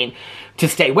fighting to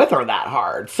stay with her that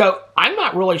hard. So I'm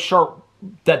not really sure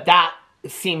that that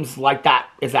seems like that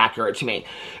is accurate to me.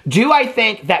 Do I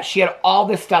think that she had all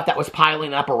this stuff that was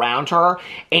piling up around her,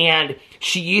 and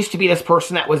she used to be this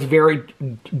person that was very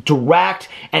direct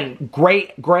and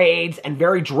great grades and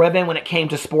very driven when it came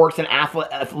to sports and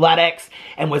athletics,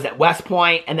 and was at West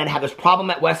Point, and then had this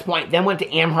problem at West Point, then went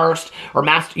to Amherst, or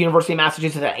University of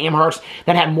Massachusetts at Amherst,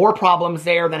 then had more problems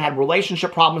there, then had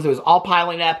relationship problems. It was all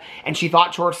piling up, and she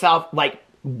thought to herself, like,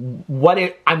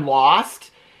 I'm lost.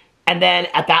 And then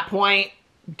at that point,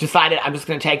 decided I'm just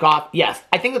going to take off. Yes,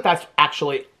 I think that that's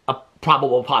actually a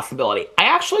probable possibility. I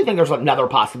actually think there's another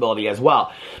possibility as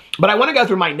well. But I want to go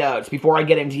through my notes before I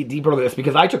get into deeper into this,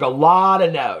 because I took a lot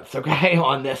of notes, okay,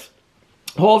 on this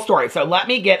whole story. So let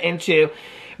me get into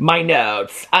my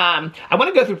notes. I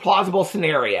want to go through plausible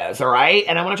scenarios, all right?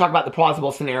 And I want to talk about the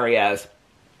plausible scenarios.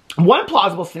 One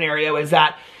plausible scenario is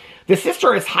that the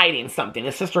sister is hiding something,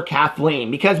 the sister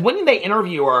Kathleen, because when they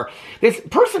interview her, this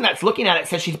person that's looking at it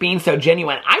says she's being so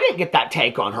genuine. I didn't get that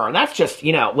take on her, and that's just,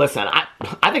 you know, listen,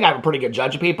 I think I'm a pretty good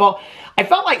judge of people. I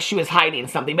felt like she was hiding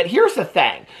something, but here's the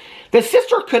thing. The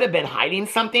sister could have been hiding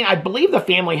something. I believe the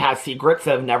family has secrets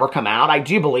that have never come out. I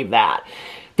do believe that.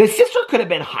 The sister could have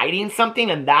been hiding something,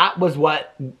 and that was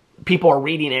what people are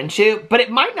reading into, but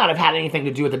it might not have had anything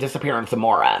to do with the disappearance of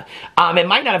Maura. It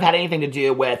might not have had anything to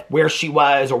do with where she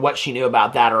was or what she knew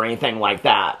about that or anything like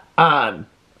that.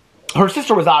 Her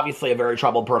sister was obviously a very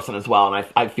troubled person as well, and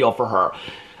I feel for her.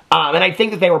 And I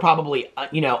think that they were probably,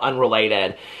 you know,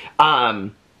 unrelated.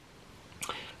 And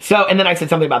then I said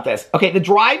something about this. Okay, the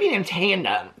driving in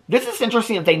tandem. This is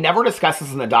interesting that they never discuss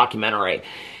this in the documentary.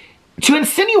 To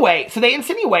insinuate, so they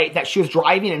insinuate that she was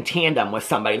driving in tandem with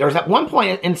somebody. There's at one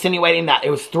point insinuating that it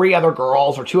was 3 other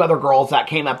girls or 2 other girls that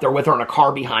came up there with her in a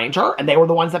car behind her, and they were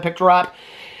the ones that picked her up.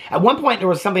 At one point, there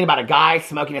was something about a guy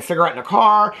smoking a cigarette in a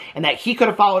car, and that he could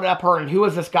have followed up her, and who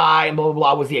was this guy, and blah, blah,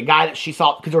 blah. Was he a guy that she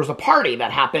saw? Because there was a party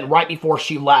that happened right before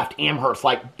she left Amherst,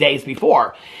 like days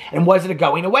before. And was it a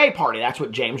going away party? That's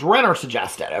what James Renner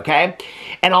suggested, okay?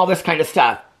 And all this kind of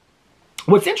stuff.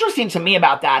 What's interesting to me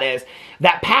about that is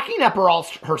that packing up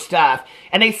her stuff,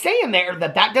 and they say in there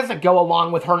that that doesn't go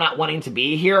along with her not wanting to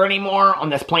be here anymore on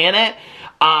this planet,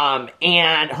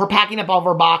 and her packing up all of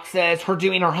her boxes, her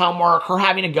doing her homework, her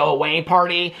having a go-away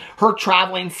party, her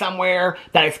traveling somewhere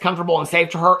that is comfortable and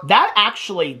safe to her, that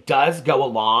actually does go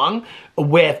along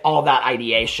with all that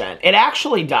ideation. It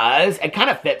actually does. It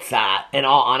kind of fits that, in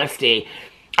all honesty.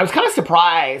 I was kind of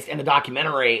surprised in the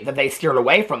documentary that they steered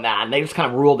away from that, and they just kind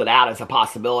of ruled it out as a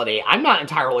possibility. I'm not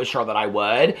entirely sure that I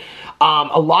would.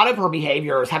 A lot of her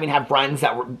behaviors, having had friends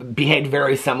that behaved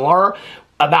very similar,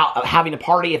 about having a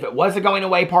party, if it was a going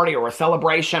away party or a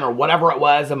celebration or whatever it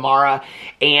was, Maura,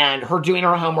 and her doing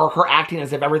her homework, her acting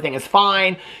as if everything is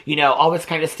fine, you know, all this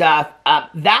kind of stuff,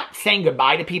 that saying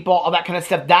goodbye to people, all that kind of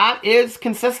stuff, that is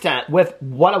consistent with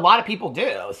what a lot of people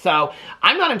do. So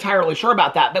I'm not entirely sure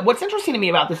about that. But what's interesting to me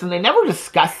about this, and they never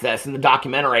discuss this in the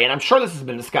documentary, and I'm sure this has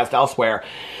been discussed elsewhere.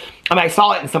 I mean, I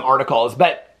saw it in some articles,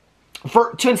 but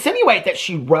to insinuate that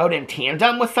she rode in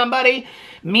tandem with somebody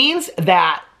means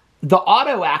that the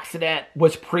auto accident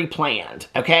was pre-planned,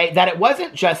 okay? That it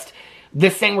wasn't just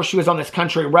this thing where she was on this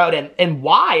country road. And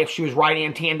why, if she was riding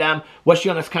in tandem, was she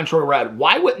on this country road?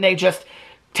 Why wouldn't they just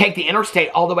take the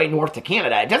interstate all the way north to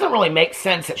Canada? It doesn't really make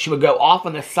sense that she would go off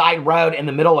on this side road in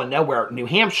the middle of nowhere, New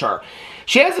Hampshire.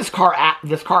 She has this car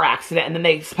accident, and then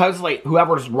they supposedly,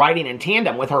 whoever's riding in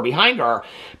tandem with her behind her,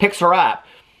 picks her up.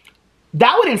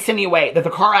 That would insinuate that the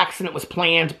car accident was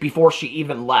planned before she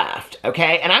even left,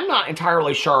 okay? And I'm not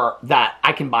entirely sure that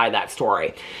I can buy that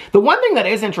story. The one thing that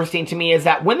is interesting to me is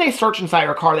that when they search inside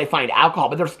her car, they find alcohol.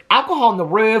 But there's alcohol on the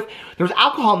roof, there's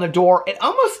alcohol on the door. It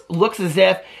almost looks as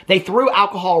if they threw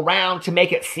alcohol around to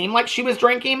make it seem like she was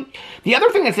drinking. The other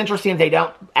thing that's interesting that they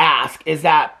don't ask is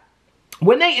that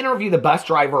when they interview the bus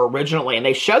driver originally, and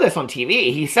they show this on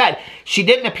TV, he said she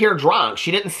didn't appear drunk.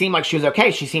 She didn't seem like she was okay.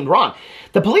 She seemed wrong.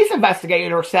 The police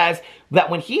investigator says that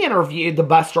when he interviewed the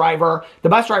bus driver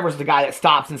is the guy that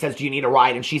stops and says, do you need a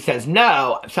ride? And she says,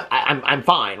 no, I'm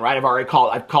fine, right?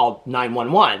 I've called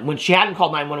 911. When she hadn't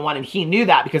called 911, and he knew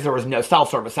that because there was no cell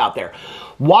service out there.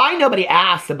 Why nobody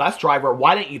asked the bus driver,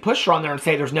 why didn't you push her on there and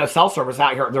say there's no cell service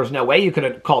out here? There's no way you could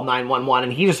have called 911,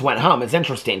 and he just went home. It's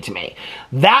interesting to me.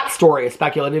 That story is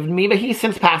speculative to me, but he's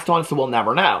since passed on, so we'll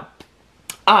never know.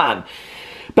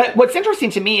 But what's interesting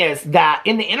to me is that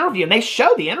in the interview, and they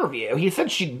show the interview, he said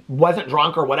she wasn't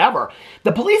drunk or whatever.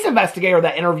 The police investigator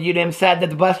that interviewed him said that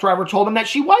the bus driver told him that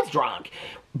she was drunk.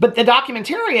 But the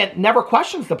documentarian never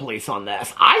questions the police on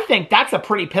this. I think that's a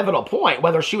pretty pivotal point,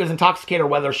 whether she was intoxicated or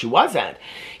whether she wasn't.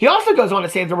 He also goes on to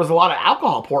say there was a lot of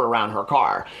alcohol poured around her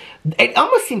car. It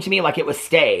almost seemed to me like it was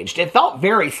staged. It felt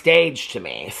very staged to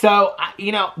me. So,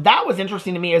 you know, that was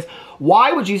interesting to me is,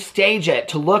 why would you stage it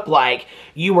to look like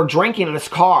you were drinking in this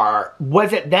car?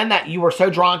 Was it then that you were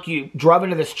so drunk you drove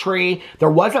into this tree, there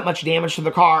wasn't much damage to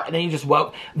the car, and then you just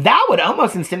woke? That would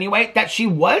almost insinuate that she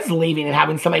was leaving and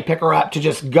having somebody pick her up to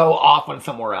just go off on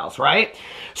somewhere else, right?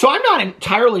 So I'm not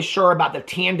entirely sure about the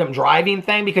tandem driving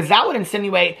thing, because that would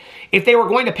insinuate, if they were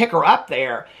going to pick her up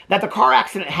there, that the car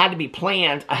accident had to be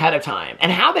planned ahead of time.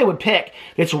 And how they would pick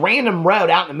this random road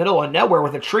out in the middle of nowhere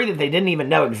with a tree that they didn't even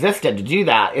know existed to do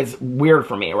that is weird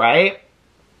for me, right?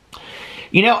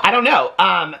 You know, I don't know.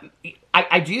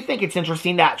 I do think it's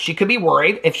interesting that she could be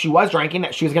worried, if she was drinking,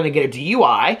 that she was going to get a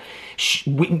DUI.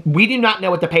 We do not know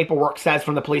what the paperwork says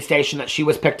from the police station that she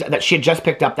had just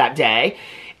picked up that day.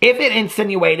 If it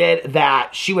insinuated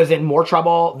that she was in more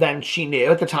trouble than she knew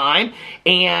at the time,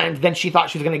 and then she thought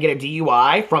she was going to get a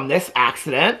DUI from this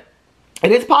accident,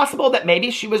 it is possible that maybe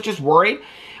she was just worried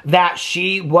that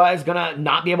she was going to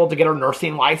not be able to get her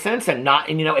nursing license, and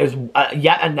you know, it was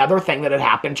yet another thing that had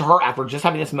happened to her after just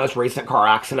having this most recent car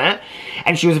accident.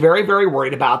 And she was very, very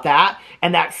worried about that,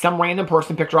 and that some random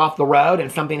person picked her off the road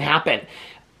and something happened.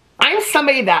 I'm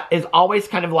somebody that is always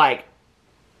kind of like,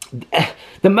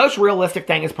 the most realistic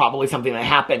thing is probably something that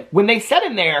happened. When they said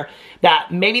in there that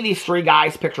maybe these three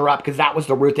guys picked her up because that was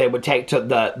the route they would take to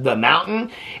the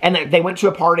mountain, and that they went to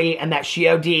a party and that she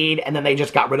OD'd and then they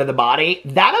just got rid of the body,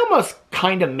 that almost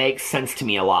kind of makes sense to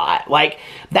me a lot. Like,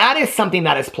 that is something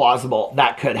that is plausible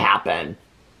that could happen.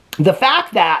 The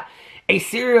fact that a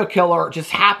serial killer just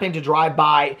happened to drive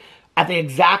by at the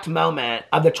exact moment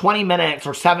of the 20 minutes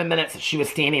or 7 minutes that she was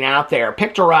standing out there,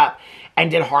 picked her up, and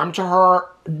did harm to her,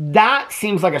 that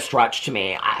seems like a stretch to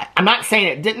me. I'm not saying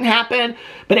it didn't happen,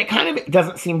 but it kind of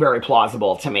doesn't seem very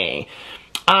plausible to me.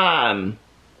 And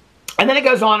then it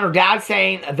goes on, her dad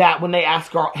saying that when they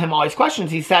ask him all these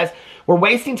questions, he says, we're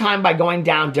wasting time by going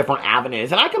down different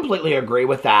avenues. And I completely agree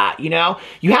with that. You know,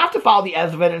 you have to follow the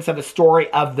evidence of the story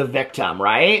of the victim,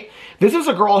 right? This is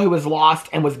a girl who was lost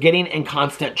and was getting in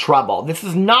constant trouble. This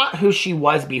is not who she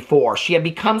was before. She had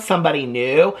become somebody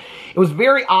new. It was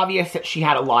very obvious that she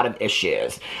had a lot of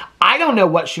issues. I don't know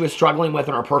what she was struggling with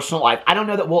in her personal life. I don't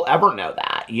know that we'll ever know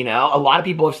that, you know? A lot of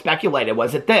people have speculated,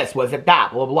 was it this, was it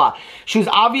that, blah, blah, blah. She was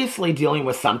obviously dealing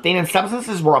with something, and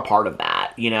substances were a part of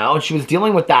that, you know? And she was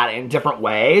dealing with that in different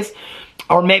ways.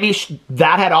 Or maybe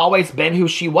that had always been who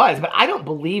she was, but I don't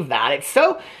believe that. It's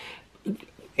so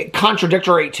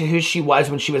contradictory to who she was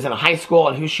when she was in high school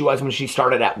and who she was when she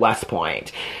started at West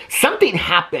Point. Something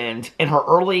happened in her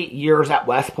early years at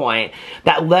West Point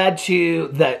that led to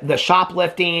the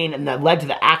shoplifting, and that led to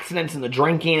the accidents and the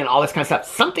drinking and all this kind of stuff.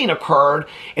 Something occurred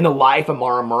in the life of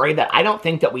Maura Murray that I don't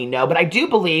think that we know, but I do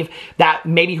believe that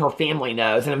maybe her family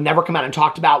knows and have never come out and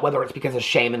talked about, whether it's because of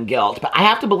shame and guilt. But I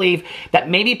have to believe that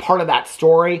maybe part of that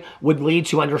story would lead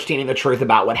to understanding the truth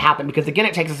about what happened, because again,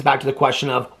 it takes us back to the question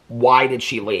of, why did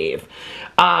she leave?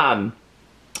 Then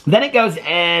it goes in,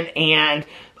 and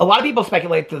a lot of people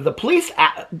speculate that the police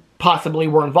possibly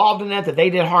were involved in it, that they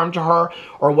did harm to her,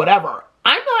 or whatever.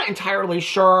 I'm not entirely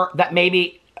sure that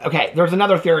maybe, okay, there's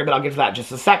another theory, but I'll get to that in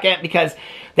just a second, because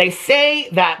they say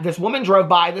that this woman drove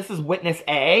by, this is witness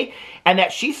A, and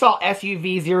that she saw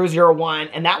SUV 001,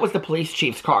 and that was the police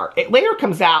chief's car. It later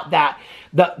comes out that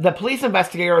the police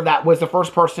investigator that was the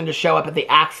first person to show up at the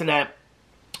accident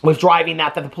was driving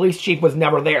that the police chief was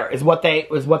never there, is what they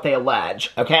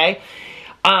allege, okay?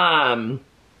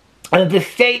 And the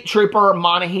state trooper,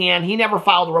 Monahan, he never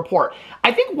filed a report.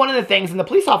 I think one of the things, and the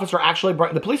police officer actually,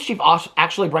 the police chief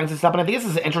actually brings this up, and I think this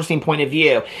is an interesting point of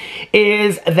view,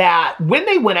 is that when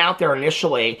they went out there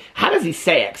initially, how does he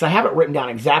say it? Because I have it written down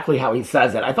exactly how he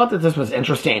says it. I thought that this was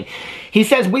interesting. He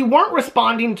says, we weren't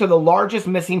responding to the largest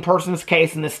missing persons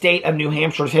case in the state of New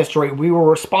Hampshire's history. We were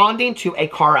responding to a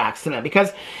car accident,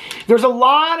 because there's a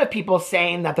lot of people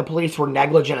saying that the police were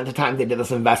negligent at the time they did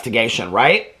this investigation,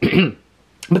 right?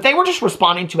 But they were just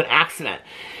responding to an accident.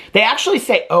 They actually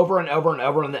say over and over and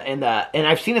over and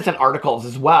I've seen this in articles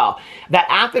as well, that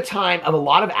at the time of a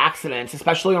lot of accidents,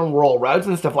 especially on rural roads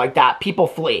and stuff like that, people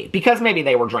flee because maybe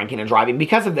they were drinking and driving,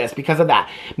 because of this, because of that.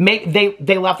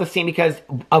 They left the scene because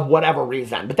of whatever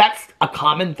reason, but that's a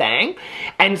common thing.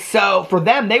 And so for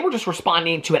them, they were just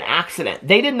responding to an accident.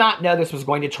 They did not know this was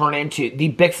going to turn into the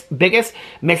biggest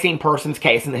missing persons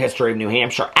case in the history of New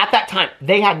Hampshire. At that time,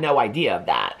 they had no idea of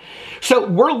that. So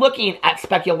we're looking at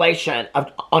speculation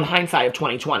on hindsight of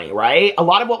 2020, right? A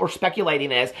lot of what we're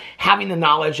speculating is having the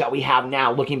knowledge that we have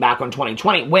now looking back on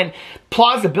 2020, when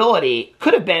plausibility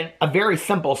could have been a very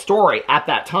simple story at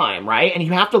that time, right? And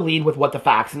you have to lead with what the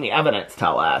facts and the evidence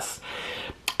tell us.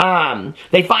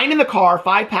 They find in the car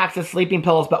 5 packs of sleeping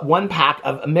pills, but 1 pack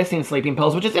of missing sleeping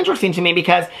pills, which is interesting to me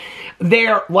because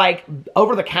they're like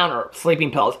over-the-counter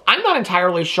sleeping pills. I'm not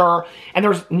entirely sure, and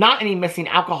there's not any missing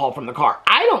alcohol from the car.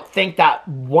 I don't think that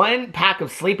 1 pack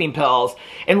of sleeping pills,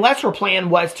 unless her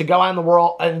plan was to go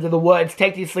out into the woods,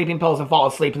 take these sleeping pills and fall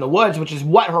asleep in the woods, which is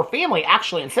what her family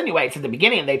actually insinuates at the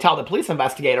beginning. They tell the police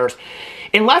investigators.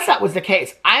 Unless that was the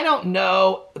case, I don't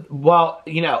know. Well,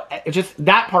 you know, just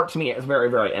that part to me is very,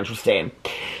 very interesting.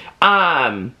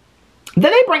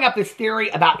 Then they bring up this theory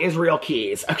about Israel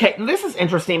Keys. Okay, this is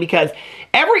interesting because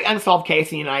every unsolved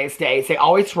case in the United States, they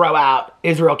always throw out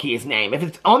Israel Keys' name. If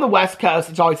it's on the West Coast,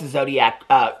 it's always the Zodiac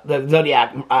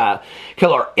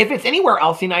killer. If it's anywhere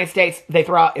else in the United States, they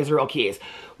throw out Israel Keys.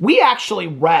 We actually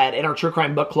read in our True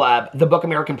Crime Book Club the book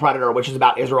American Predator, which is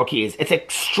about Israel Keys. It's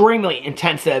extremely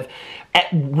intensive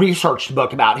researched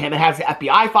book about him. It has the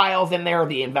FBI files in there,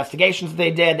 the investigations that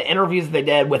they did, the interviews that they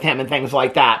did with him and things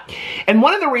like that. And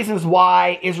one of the reasons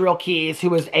why Israel Keys, who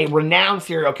was a renowned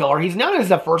serial killer, he's known as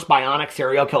the first bionic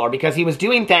serial killer because he was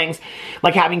doing things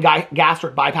like having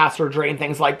gastric bypass surgery and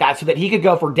things like that so that he could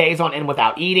go for days on end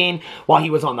without eating while he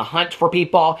was on the hunt for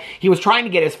people. He was trying to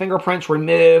get his fingerprints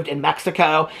removed in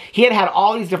Mexico. He had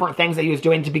all these different things that he was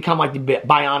doing to become like the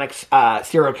bionic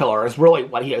serial killer is really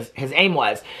what his aim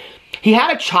was. He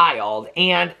had a child,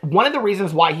 and one of the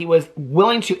reasons why he was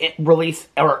willing to release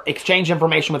or exchange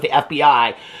information with the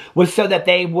FBI was so that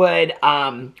they would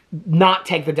not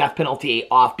take the death penalty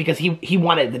off, because he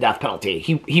wanted the death penalty.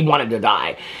 He wanted to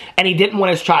die, and he didn't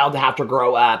want his child to have to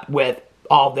grow up with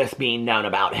all this being known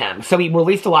about him. So he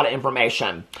released a lot of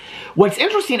information. What's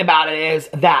interesting about it is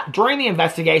that during the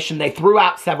investigation, they threw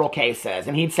out several cases,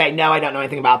 and he'd say, no, I don't know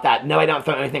anything about that. No, I don't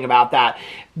know anything about that.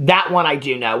 That one I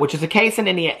do know, which is a case in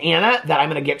Indiana that I'm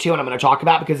going to get to and I'm going to talk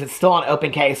about because it's still an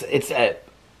open case. It's a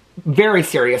very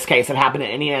serious case that happened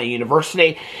at Indiana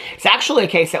University. It's actually a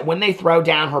case that when they throw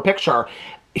down her picture,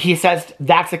 he says,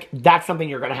 that's something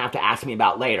you're going to have to ask me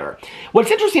about later.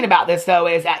 What's interesting about this, though,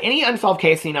 is that any unsolved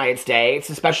case in the United States,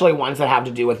 especially ones that have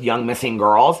to do with young missing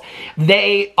girls,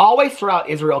 they always throw out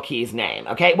Israel Keys' name,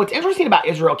 okay? What's interesting about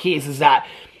Israel Keys is that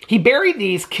he buried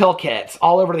these kill kits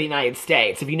all over the United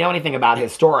States, if you know anything about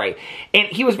his story. And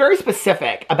he was very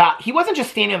specific about, he wasn't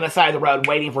just standing on the side of the road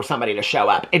waiting for somebody to show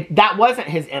up. That wasn't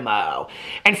his MO.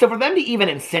 And so for them to even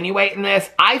insinuate in this,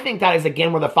 I think that is,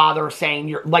 again, where the father is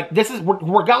saying,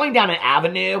 we're going down an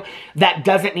avenue that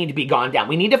doesn't need to be gone down.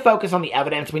 We need to focus on the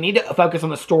evidence. We need to focus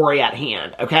on the story at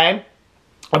hand, okay?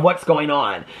 Of what's going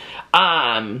on.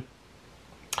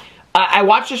 I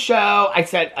watched the show, I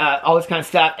said all this kind of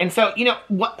stuff, and so, you know,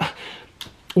 one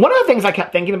of the things I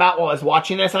kept thinking about while I was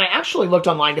watching this, and I actually looked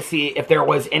online to see if there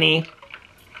was any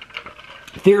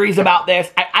theories about this.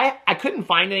 I couldn't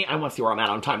find any. I want to see where I'm at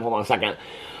on time. Hold on a second.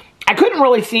 I couldn't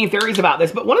really see any theories about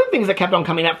this, but one of the things that kept on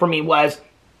coming up for me was,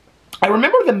 I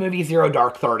remember the movie Zero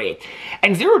Dark 30.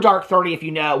 And Zero Dark 30, if you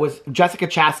know, was Jessica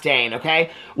Chastain, okay?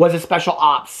 Was a special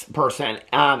ops person,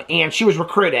 and she was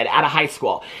recruited out of high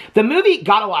school. The movie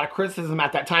got a lot of criticism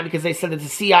at that time because they said that the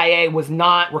CIA was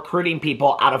not recruiting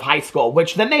people out of high school,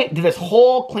 which then they did this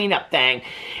whole cleanup thing.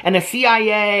 And the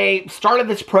CIA started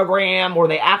this program where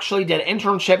they actually did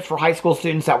internships for high school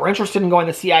students that were interested in going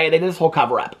to the CIA. They did this whole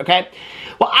cover-up, okay?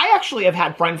 Well, I actually have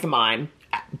had friends of mine,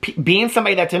 being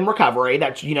somebody that's in recovery,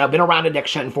 that's, you know, been around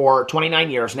addiction for 29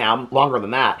 years now, longer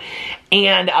than that.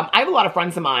 And I have a lot of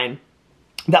friends of mine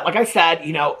that, like I said,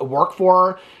 you know, work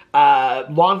for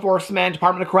law enforcement,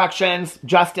 Department of Corrections,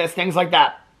 justice, things like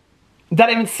that, that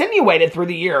have insinuated through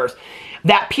the years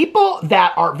that people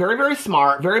that are very, very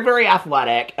smart, very, very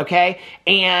athletic, okay,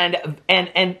 and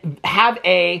have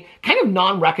a kind of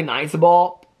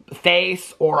non-recognizable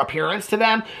face or appearance to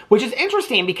them, which is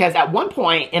interesting because at one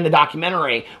point in the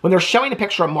documentary, when they're showing a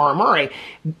picture of Maura Murray,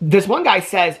 this one guy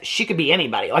says she could be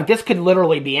anybody. Like, this could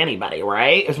literally be anybody,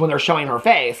 right? Is when they're showing her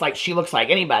face. Like, she looks like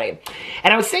anybody.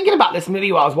 And I was thinking about this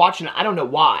movie while I was watching it. I don't know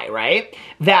why, right?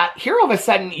 That here all of a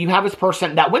sudden you have this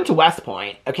person that went to West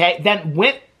Point, okay, then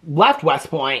left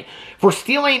West Point for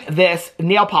stealing this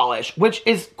nail polish, which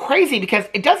is crazy because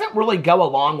it doesn't really go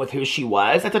along with who she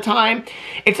was at the time.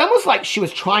 It's almost like she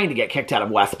was trying to get kicked out of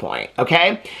West Point,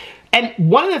 okay? And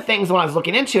one of the things when I was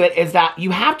looking into it is that you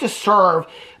have to serve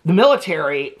the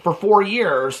military for 4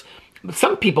 years,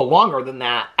 some people longer than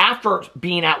that, after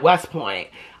being at West Point.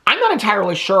 I'm not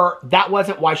entirely sure that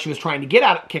wasn't why she was trying to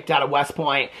get kicked out of West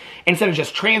Point instead of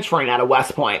just transferring out of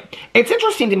West Point. It's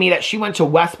interesting to me that she went to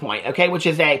West Point, okay, which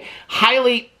is a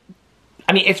highly,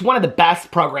 I mean, it's one of the best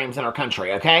programs in our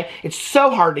country, okay? It's so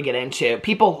hard to get into.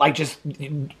 People, like, just,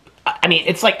 I mean,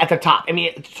 it's like at the top. I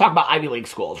mean, talk about Ivy League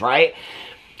schools, right?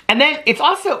 And then it's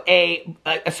also a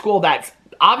school that's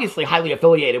obviously highly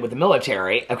affiliated with the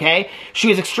military, okay? She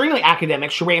was extremely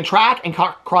academic. She ran track and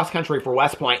cross country for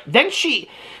West Point. Then she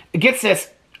gets this,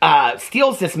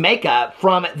 steals this makeup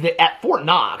from at Fort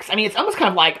Knox. I mean, it's almost kind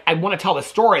of like I want to tell the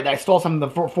story that I stole something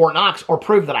from Fort Knox or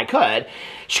prove that I could.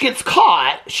 She gets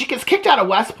caught. She gets kicked out of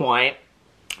West Point.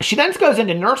 She then goes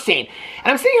into nursing.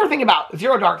 And I'm sitting here thinking about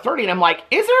Zero Dark 30, and I'm like,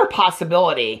 is there a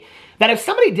possibility that if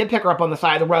somebody did pick her up on the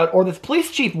side of the road, or this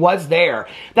police chief was there,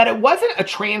 that it wasn't a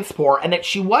transport and that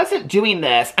she wasn't doing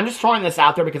this? I'm just throwing this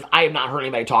out there because I have not heard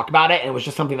anybody talk about it, and it was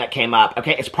just something that came up,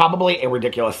 okay? It's probably a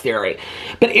ridiculous theory.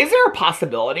 But is there a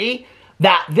possibility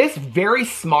that this very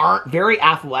smart, very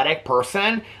athletic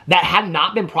person that had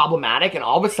not been problematic and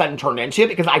all of a sudden turned into it,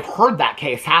 because I've heard that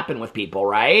case happen with people,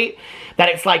 right? That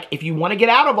it's like, if you want to get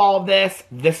out of all of this,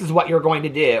 this is what you're going to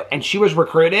do. And she was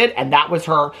recruited, and that was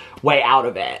her way out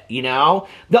of it, you know?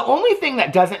 The only thing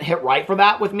that doesn't hit right for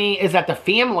that with me is that the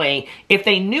family, if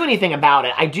they knew anything about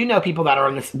it, I do know people that are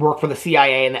in this, work for the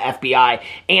CIA and the FBI,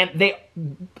 and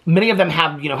many of them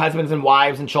have, you know, husbands and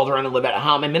wives and children and live at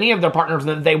home, and many of their partners,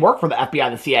 they work for the FBI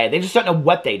and the CIA. They just don't know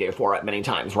what they do for it many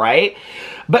times, right?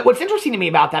 But what's interesting to me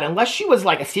about that, unless she was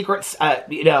like a secret,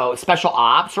 you know, special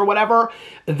ops or whatever,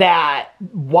 that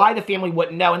why the family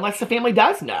wouldn't know, unless the family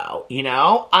does know, you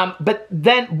know? But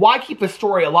then why keep the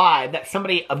story alive that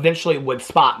somebody eventually would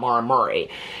spot Maura Murray?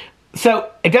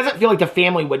 So it doesn't feel like the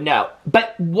family would know.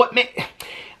 But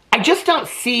I just don't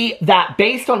see that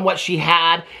based on what she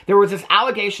had. There was this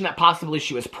allegation that possibly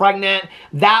she was pregnant.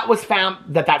 That was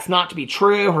found that that's not to be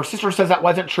true. Her sister says that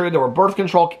wasn't true. There were birth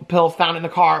control pills found in the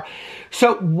car.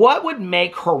 So what would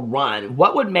make her run?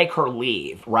 What would make her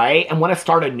leave, right? And want to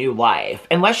start a new life?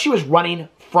 Unless she was running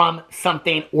from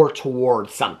something or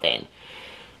towards something.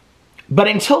 But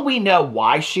until we know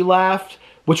why she left,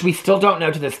 which we still don't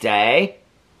know to this day,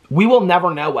 we will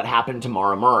never know what happened to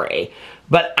Maura Murray.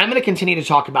 But I'm going to continue to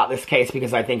talk about this case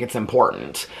because I think it's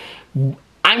important.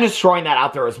 I'm just throwing that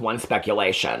out there as one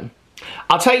speculation.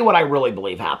 I'll tell you what I really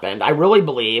believe happened. I really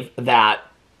believe the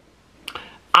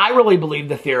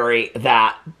theory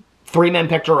that 3 men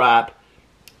picked her up.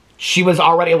 She was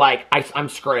already like, I'm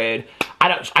screwed.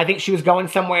 I think she was going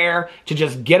somewhere to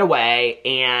just get away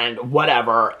and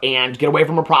whatever, and get away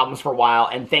from her problems for a while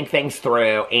and think things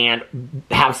through and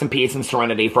have some peace and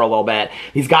serenity for a little bit.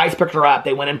 These guys picked her up,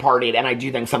 they went and partied, and I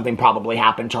do think something probably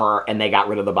happened to her and they got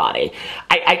rid of the body.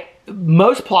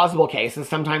 Most plausible cases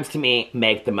sometimes to me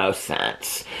make the most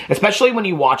sense. Especially when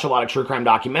you watch a lot of true crime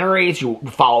documentaries, you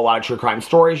follow a lot of true crime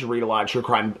stories, you read a lot of true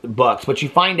crime books. What you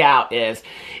find out is,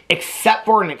 except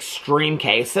for in extreme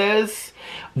cases,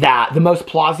 that the most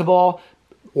plausible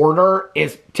order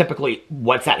is typically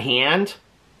what's at hand.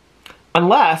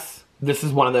 Unless this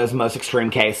is one of those most extreme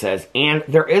cases. And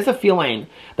there is a feeling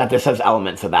that this has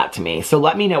elements of that to me. So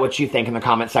let me know what you think in the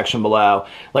comment section below.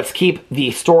 Let's keep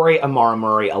the story of Maura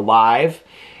Murray alive.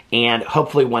 And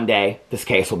hopefully one day this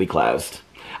case will be closed.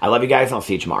 I love you guys, and I'll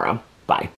see you tomorrow. Bye.